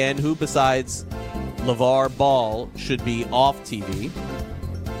A, again, who besides LeVar Ball should be off TV?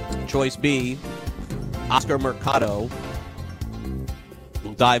 Choice B, Oscar Mercado.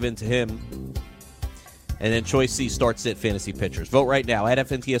 We'll dive into him. And then choice C, start sit fantasy pitchers. Vote right now at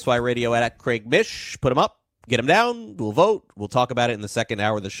FNTSY Radio at Craig Mish. Put them up. Get them down. We'll vote. We'll talk about it in the second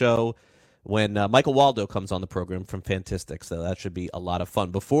hour of the show when Michael Waldo comes on the program from Fantistics. So that should be a lot of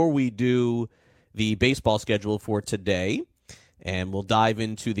fun. Before we do the baseball schedule for today, and we'll dive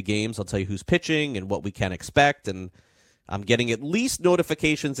into the games, I'll tell you who's pitching and what we can expect. And I'm getting at least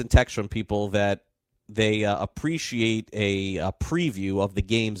notifications and texts from people that they appreciate a preview of the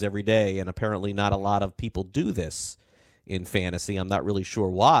games every day, and apparently not a lot of people do this in fantasy. I'm not really sure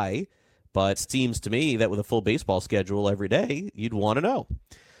why, but it seems to me that with a full baseball schedule every day, you'd want to know.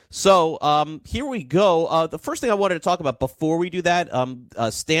 So here we go. The first thing I wanted to talk about before we do that,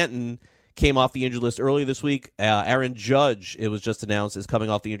 Stanton came off the injured list earlier this week. Aaron Judge, it was just announced, is coming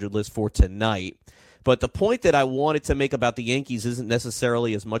off the injured list for tonight. But the point that I wanted to make about the Yankees isn't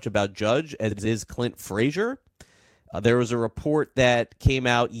necessarily as much about Judge as it is Clint Frazier. There was a report that came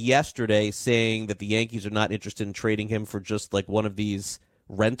out yesterday saying that the Yankees are not interested in trading him for just like one of these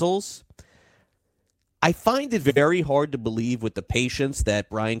rentals. I find it very hard to believe with the patience that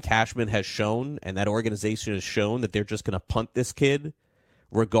Brian Cashman has shown and that organization has shown that they're just going to punt this kid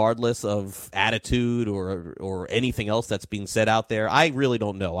regardless of attitude or anything else that's being said out there. I really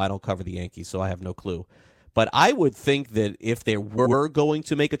don't know. I don't cover the Yankees, so I have no clue. But I would think that if they were going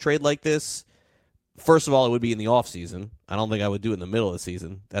to make a trade like this, first of all, it would be in the offseason. I don't think I would do it in the middle of the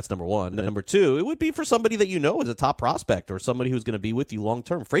season. That's number one. Number two, it would be for somebody that you know is a top prospect or somebody who's going to be with you long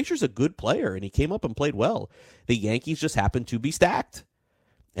term. Frazier's a good player, and he came up and played well. The Yankees just happen to be stacked.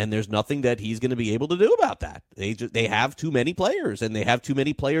 And there's nothing that he's going to be able to do about that. They have too many players, and they have too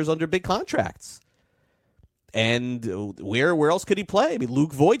many players under big contracts. And where else could he play? I mean,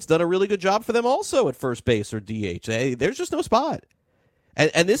 Luke Voigt's done a really good job for them also at first base or DH. There's just no spot.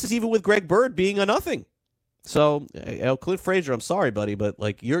 And this is even with Greg Bird being a nothing. So, Clint Frazier, I'm sorry, buddy, but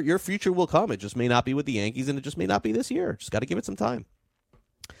like your future will come. It just may not be with the Yankees, and it just may not be this year. Just got to give it some time.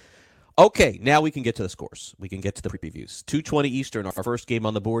 Okay, now we can get to the scores. We can get to the previews. 2:20 Eastern, our first game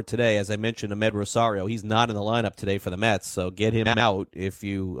on the board today. As I mentioned, Ahmed Rosario, he's not in the lineup today for the Mets, so get him out if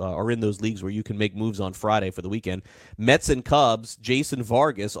you are in those leagues where you can make moves on Friday for the weekend. Mets and Cubs, Jason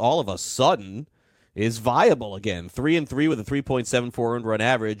Vargas, all of a sudden, is viable again. 3-3 with a 3.74 earned run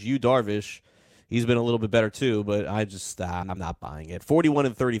average. Yu Darvish, he's been a little bit better too, but I'm not buying it.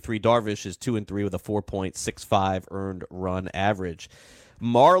 41-33, Darvish is 2-3 with a 4.65 earned run average.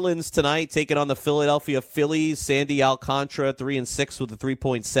 Marlins tonight taking on the Philadelphia Phillies. Sandy Alcantara 3-6 with a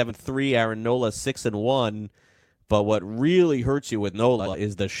 3.73. Aaron Nola 6-1. But what really hurts you with Nola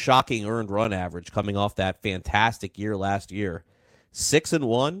is the shocking earned run average coming off that fantastic year last year.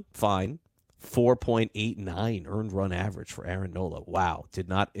 6-1, fine. 4.89 earned run average for Aaron Nola. Wow, did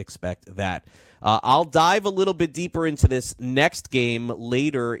not expect that. I'll dive a little bit deeper into this next game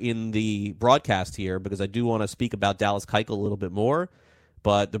later in the broadcast here because I do want to speak about Dallas Keuchel a little bit more.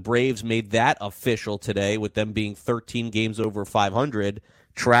 But the Braves made that official today with them being 13 games over 500,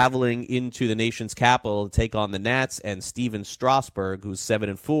 traveling into the nation's capital to take on the Nats and Steven Strasburg, who's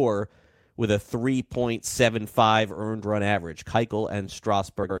 7-4, with a 3.75 earned run average. Keuchel and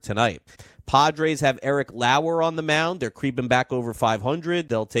Strasburg tonight. Padres have Eric Lauer on the mound. They're creeping back over 500.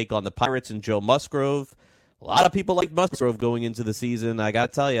 They'll take on the Pirates and Joe Musgrove. A lot of people like Musgrove going into the season. I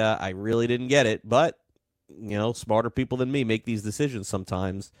got to tell you, I really didn't get it. But, smarter people than me make these decisions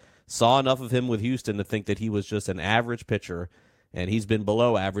sometimes. Saw enough of him with Houston to think that he was just an average pitcher, and he's been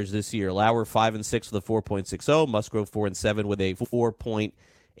below average this year. Lauer 5-6 with a 4.60. Musgrove 4-7 with a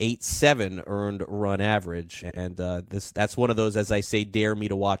 4.87 earned run average. And that's one of those, as I say, dare me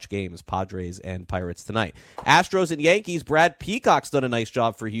to watch games, Padres and Pirates tonight. Astros and Yankees, Brad Peacock's done a nice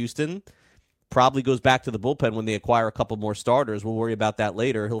job for Houston. Probably goes back to the bullpen when they acquire a couple more starters. We'll worry about that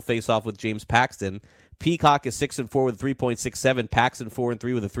later. He'll face off with James Paxton. Peacock is 6-4 with a 3.67. Paxton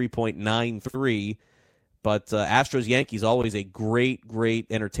 4-3 with a 3.93. But Astros-Yankees, always a great, great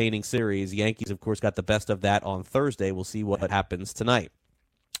entertaining series. Yankees, of course, got the best of that on Thursday. We'll see what happens tonight.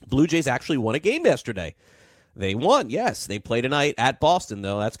 Blue Jays actually won a game yesterday. They won, yes. They play tonight at Boston,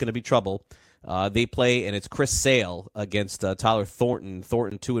 though. That's going to be trouble. They play, and it's Chris Sale against Tyler Thornton.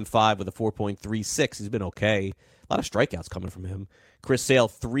 Thornton 2-5 with a 4.36. He's been okay. A lot of strikeouts coming from him. Chris Sale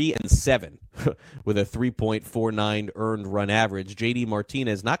 3-7 with a 3.49 earned run average. J.D.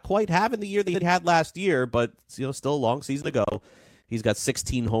 Martinez not quite having the year that he had last year, but still a long season to go. He's got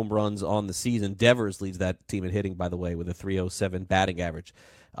 16 home runs on the season. Devers leads that team in hitting, by the way, with a 3.07 batting average.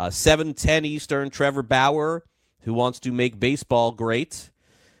 7:10 Eastern, Trevor Bauer, who wants to make baseball great.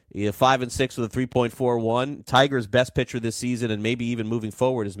 5-6 with a 3.41. Tigers' best pitcher this season, and maybe even moving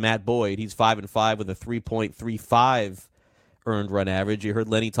forward, is Matt Boyd. He's 5-5 with a 3.35 earned run average. You heard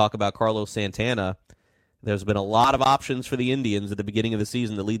Lenny talk about Carlos Santana. There's been a lot of options for the Indians at the beginning of the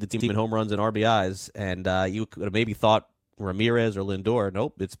season to lead the team in home runs and RBIs, and you could have maybe thought Ramirez or Lindor.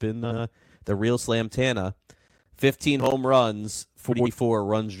 Nope, it's been the real Slamtana. 15 home runs, 44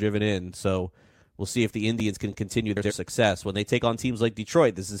 runs driven in. So we'll see if the Indians can continue their success. When they take on teams like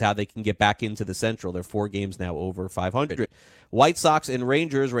Detroit, this is how they can get back into the Central. They're 4 games now over 500. White Sox and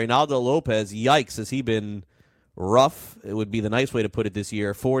Rangers, Reynaldo Lopez, yikes, has he been rough? It would be the nice way to put it this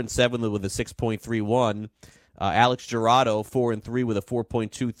year. 4-7 with a 6.31. Alex Girardo, 4-3 with a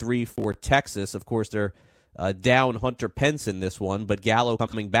 4.23 for Texas. Of course, they're down Hunter Pence in this one, but Gallo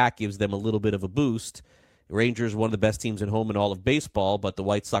coming back gives them a little bit of a boost. Rangers, one of the best teams at home in all of baseball, but the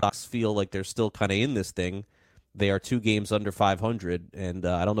White Sox feel like they're still kind of in this thing. They are 2 games under 500, and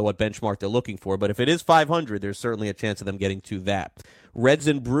I don't know what benchmark they're looking for, but if it is 500, there's certainly a chance of them getting to that. Reds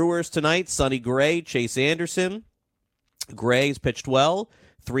and Brewers tonight, Sonny Gray, Chase Anderson. Gray's pitched well,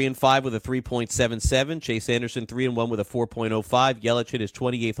 3-5 with a 3.77. Chase Anderson, 3-1 with a 4.05. Yelich hit his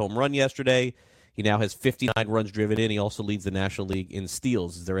 28th home run yesterday. He now has 59 runs driven in. He also leads the National League in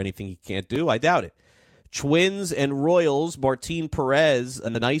steals. Is there anything he can't do? I doubt it. Twins and Royals, Martin Perez, a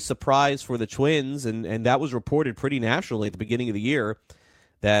nice surprise for the Twins, and that was reported pretty nationally at the beginning of the year,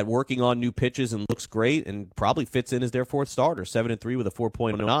 that working on new pitches and looks great and probably fits in as their 4th starter, 7-3 with a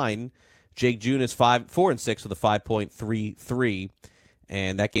 4.09. Jake June is 4-6 with a 5.33,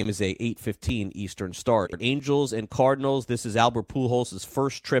 and that game is a 8:15 Eastern start. Angels and Cardinals, this is Albert Pujols'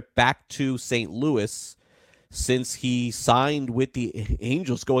 first trip back to St. Louis since he signed with the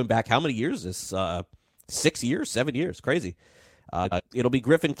Angels going back, how many years is this? 6 years, 7 years, crazy. It'll be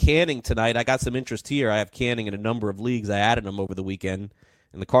Griffin Canning tonight. I got some interest here. I have Canning in a number of leagues. I added him over the weekend,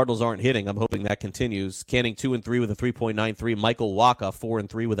 and the Cardinals aren't hitting. I'm hoping that continues. Canning 2-3 with a 3.93. Michael Wacha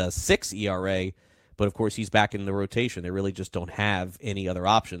 4-3 with a 6 ERA, but of course he's back in the rotation. They really just don't have any other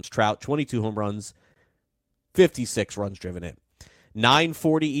options. Trout 22 home runs, 56 runs driven in.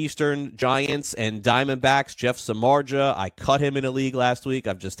 9:40 Eastern, Giants and Diamondbacks. Jeff Samardzija, I cut him in a league last week.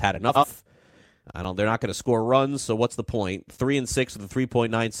 I've just had enough. They're not going to score runs, so what's the point? 3-6 with a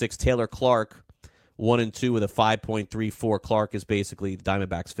 3.96. Taylor Clark, 1-2 with a 5.34. Clark is basically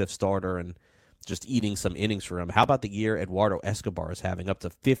Diamondbacks' 5th starter and just eating some innings for him. How about the year Eduardo Escobar is having, up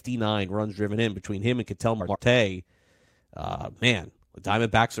to 59 runs driven in between him and Ketel Marte? Man, the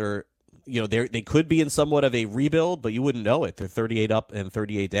Diamondbacks are, they could be in somewhat of a rebuild, but you wouldn't know it. They're 38 up and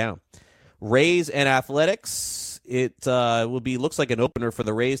 38 down. Rays and Athletics, it looks like an opener for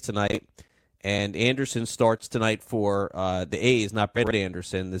the Rays tonight. And Anderson starts tonight for the A's, not Brett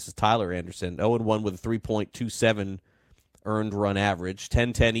Anderson. This is Tyler Anderson, 0-1 with a 3.27 earned run average.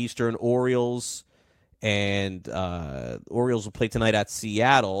 10:10 Eastern, Orioles will play tonight at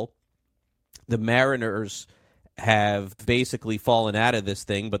Seattle. The Mariners have basically fallen out of this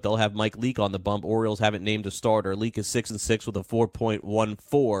thing, but they'll have Mike Leake on the bump. Orioles haven't named a starter. Leake is 6-6 with a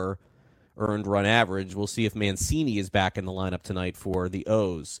 4.14 earned run average. We'll see if Mancini is back in the lineup tonight for the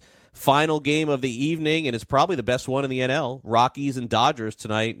O's. Final game of the evening, and it's probably the best one in the NL, Rockies and Dodgers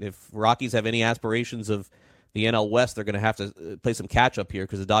tonight. If Rockies have any aspirations of the NL West, they're going to have to play some catch-up here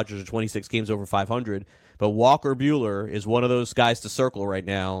because the Dodgers are 26 games over 500. But Walker Buehler is one of those guys to circle right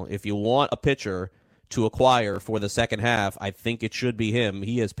now. If you want a pitcher to acquire for the second half, I think it should be him.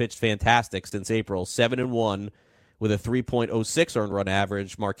 He has pitched fantastic since April, 7-1 with a 3.06 earned run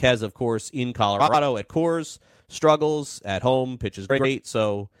average. Marquez, of course, in Colorado at Coors, struggles at home, pitches great.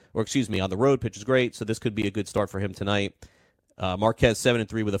 On the road, pitches great. So this could be a good start for him tonight. Marquez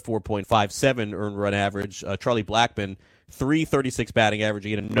 7-3 with a 4.57 earned run average. Charlie Blackmon, 336 batting average.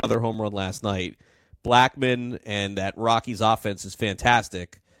 He had another home run last night. Blackmon and that Rockies offense is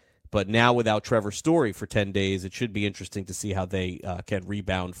fantastic. But now without Trevor Story for 10 days, it should be interesting to see how they can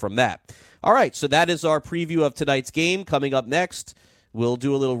rebound from that. All right, so that is our preview of tonight's game. Coming up next, we'll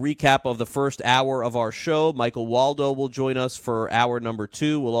do a little recap of the first hour of our show. Michael Waldo will join us for hour number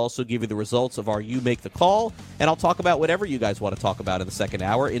 2. We'll also give you the results of our You Make the Call, and I'll talk about whatever you guys want to talk about in the second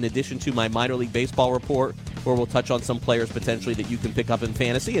hour, in addition to my minor league baseball report, where we'll touch on some players potentially that you can pick up in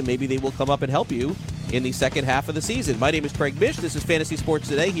fantasy, and maybe they will come up and help you in the second half of the season. My name is Craig Mish. This is Fantasy Sports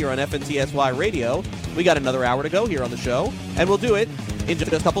Today here on FNTSY Radio. We got another hour to go here on the show, and we'll do it in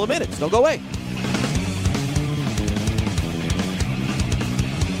just a couple of minutes. Don't go away.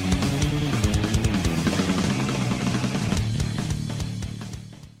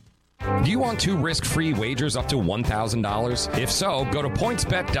 Do you want 2 risk-free wagers up to $1,000? If so, go to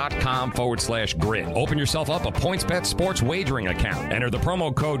pointsbet.com/grid. Open yourself up a PointsBet sports wagering account. Enter the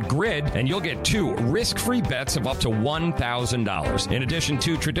promo code GRID, and you'll get 2 risk-free bets of up to $1,000. In addition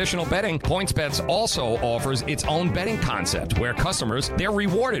to traditional betting, PointsBet also offers its own betting concept, where customers, they're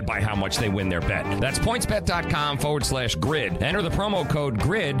rewarded by how much they win their bet. That's pointsbet.com/grid. Enter the promo code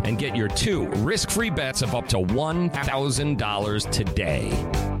GRID and get your 2 risk-free bets of up to $1,000 today.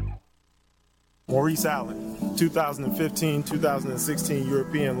 Maurice Allen, 2015-2016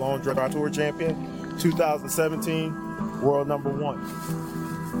 European Long Drive Tour champion, 2017 world number 1.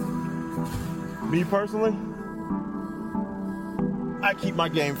 Me personally, I keep my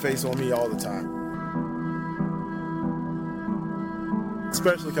game face on me all the time.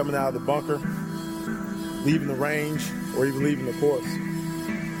 Especially coming out of the bunker, leaving the range, or even leaving the course.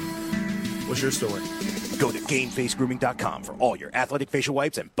 What's your story? Go to GameFaceGrooming.com for all your athletic facial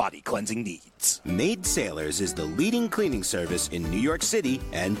wipes and body cleansing needs. Maid Sailors is the leading cleaning service in New York City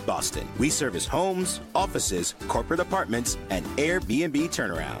and Boston. We service homes, offices, corporate apartments, and Airbnb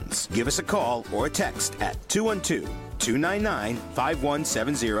turnarounds. Give us a call or a text at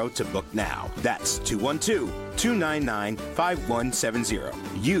 212-299-5170 to book now. That's 212-299-5170.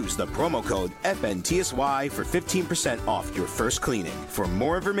 Use the promo code FNTSY for 15% off your first cleaning. For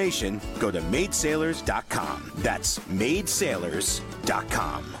more information, go to maidsailors.com. That's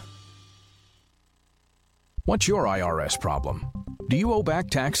maidsailors.com. What's your IRS problem? Do you owe back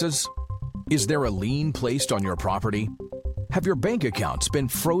taxes? Is there a lien placed on your property? Have your bank accounts been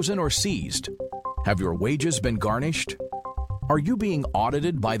frozen or seized? Have your wages been garnished? Are you being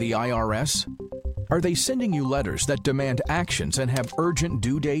audited by the IRS? Are they sending you letters that demand actions and have urgent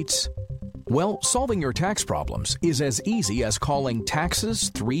due dates? Well, solving your tax problems is as easy as calling Taxes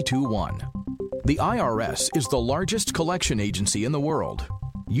 321. The IRS is the largest collection agency in the world.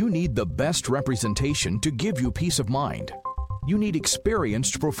 You need the best representation to give you peace of mind. You need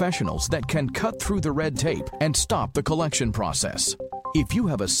experienced professionals that can cut through the red tape and stop the collection process. If you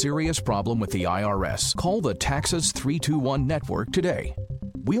have a serious problem with the IRS, call the Taxes 321 network today.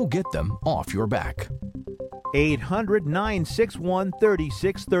 We'll get them off your back.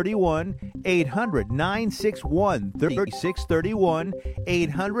 800-961-3631, 800-961-3631,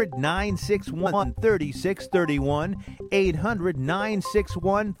 800-961-3631,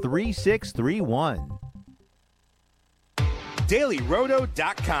 800-961-3631.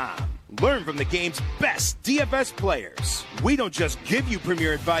 DailyRoto.com. Learn from the game's best DFS players. We don't just give you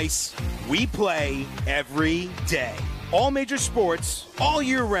premier advice, we play every day. All major sports, all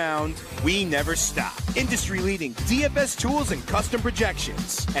year round, we never stop. Industry-leading DFS tools and custom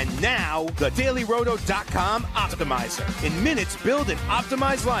projections. And now, the DailyRoto.com Optimizer. In minutes, build and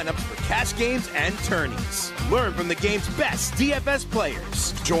optimize lineups for cash games and tourneys. Learn from the game's best DFS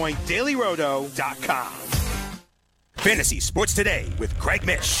players. Join DailyRoto.com. Fantasy Sports Today with Craig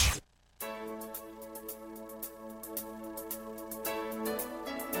Mish.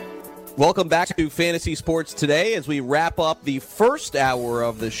 Welcome back to Fantasy Sports Today. As we wrap up the first hour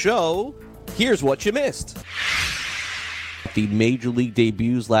of the show, here's what you missed. The Major League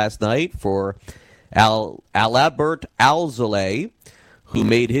debuts last night for Albert Alzolay, who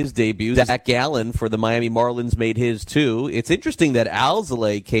made his debut. Zach Gallen for the Miami Marlins made his too. It's interesting that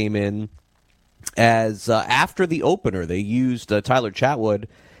Alzolay came in as after the opener. They used Tyler Chatwood.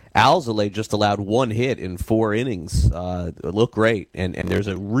 Alzolay just allowed one hit in 4 innings. It looked great, and there's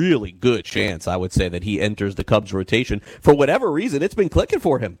a really good chance, I would say, that he enters the Cubs rotation. For whatever reason, it's been clicking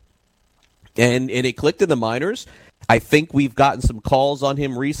for him. And it clicked in the minors. I think we've gotten some calls on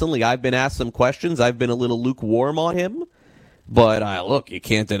him recently. I've been asked some questions. I've been a little lukewarm on him. But look, you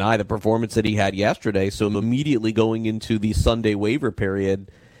can't deny the performance that he had yesterday. So immediately going into the Sunday waiver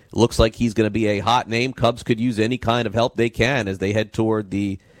period, looks like he's going to be a hot name. Cubs could use any kind of help they can as they head toward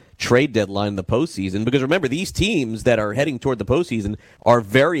the trade deadline in the postseason. Because remember, these teams that are heading toward the postseason are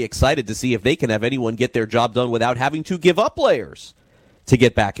very excited to see if they can have anyone get their job done without having to give up players to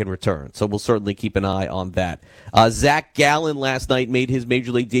get back in return. So we'll certainly keep an eye on that. Zach Gallen last night made his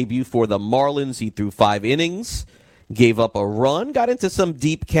Major League debut for the Marlins. He threw 5 innings, gave up a run, got into some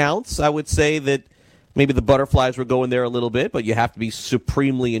deep counts. I would say that maybe the butterflies were going there a little bit, but you have to be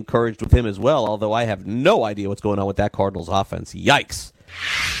supremely encouraged with him as well, although I have no idea what's going on with that Cardinals offense. Yikes.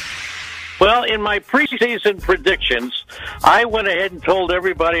 Well, in my preseason predictions, I went ahead and told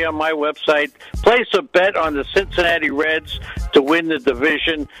everybody on my website, place a bet on the Cincinnati Reds to win the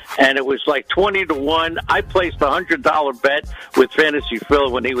division, and it was like 20-1. I placed a $100 bet with Fantasy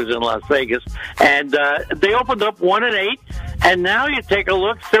Phil when he was in Las Vegas, and they opened up 1-8, and now you take a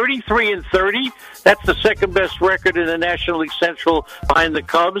look, 33-30. That's the second best record in the National League Central behind the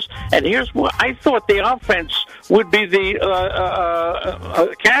Cubs. And here's what I thought: the offense would be the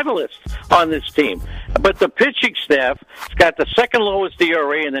catalyst on this team. But the pitching staff has got the second lowest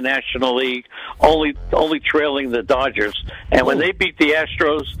ERA in the National League, only trailing the Dodgers. And when they beat the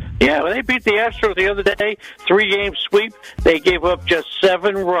Astros, the other day, 3-game sweep, they gave up just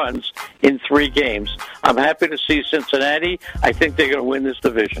 7 runs in 3 games. I'm happy to see Cincinnati. I think they're going to win this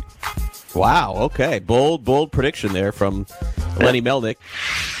division. Wow, okay. Bold prediction there from Lenny Melnick.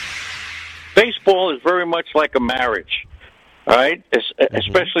 Baseball is very much like a marriage, all right?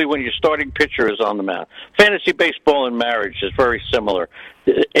 Especially when your starting pitcher is on the mound. Fantasy baseball and marriage is very similar.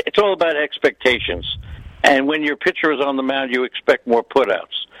 It's all about expectations. And when your pitcher is on the mound, you expect more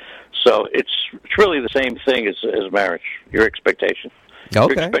putouts. So it's really the same thing as marriage, your expectation.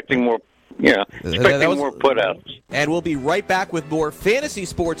 Okay. You're expecting more. Yeah, expecting more putouts. And we'll be right back with more Fantasy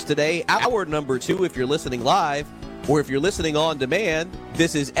Sports Today, hour number 2 if you're listening live, or if you're listening on demand.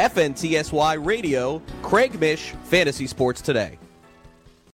 This is FNTSY Radio, Craig Mish, Fantasy Sports Today.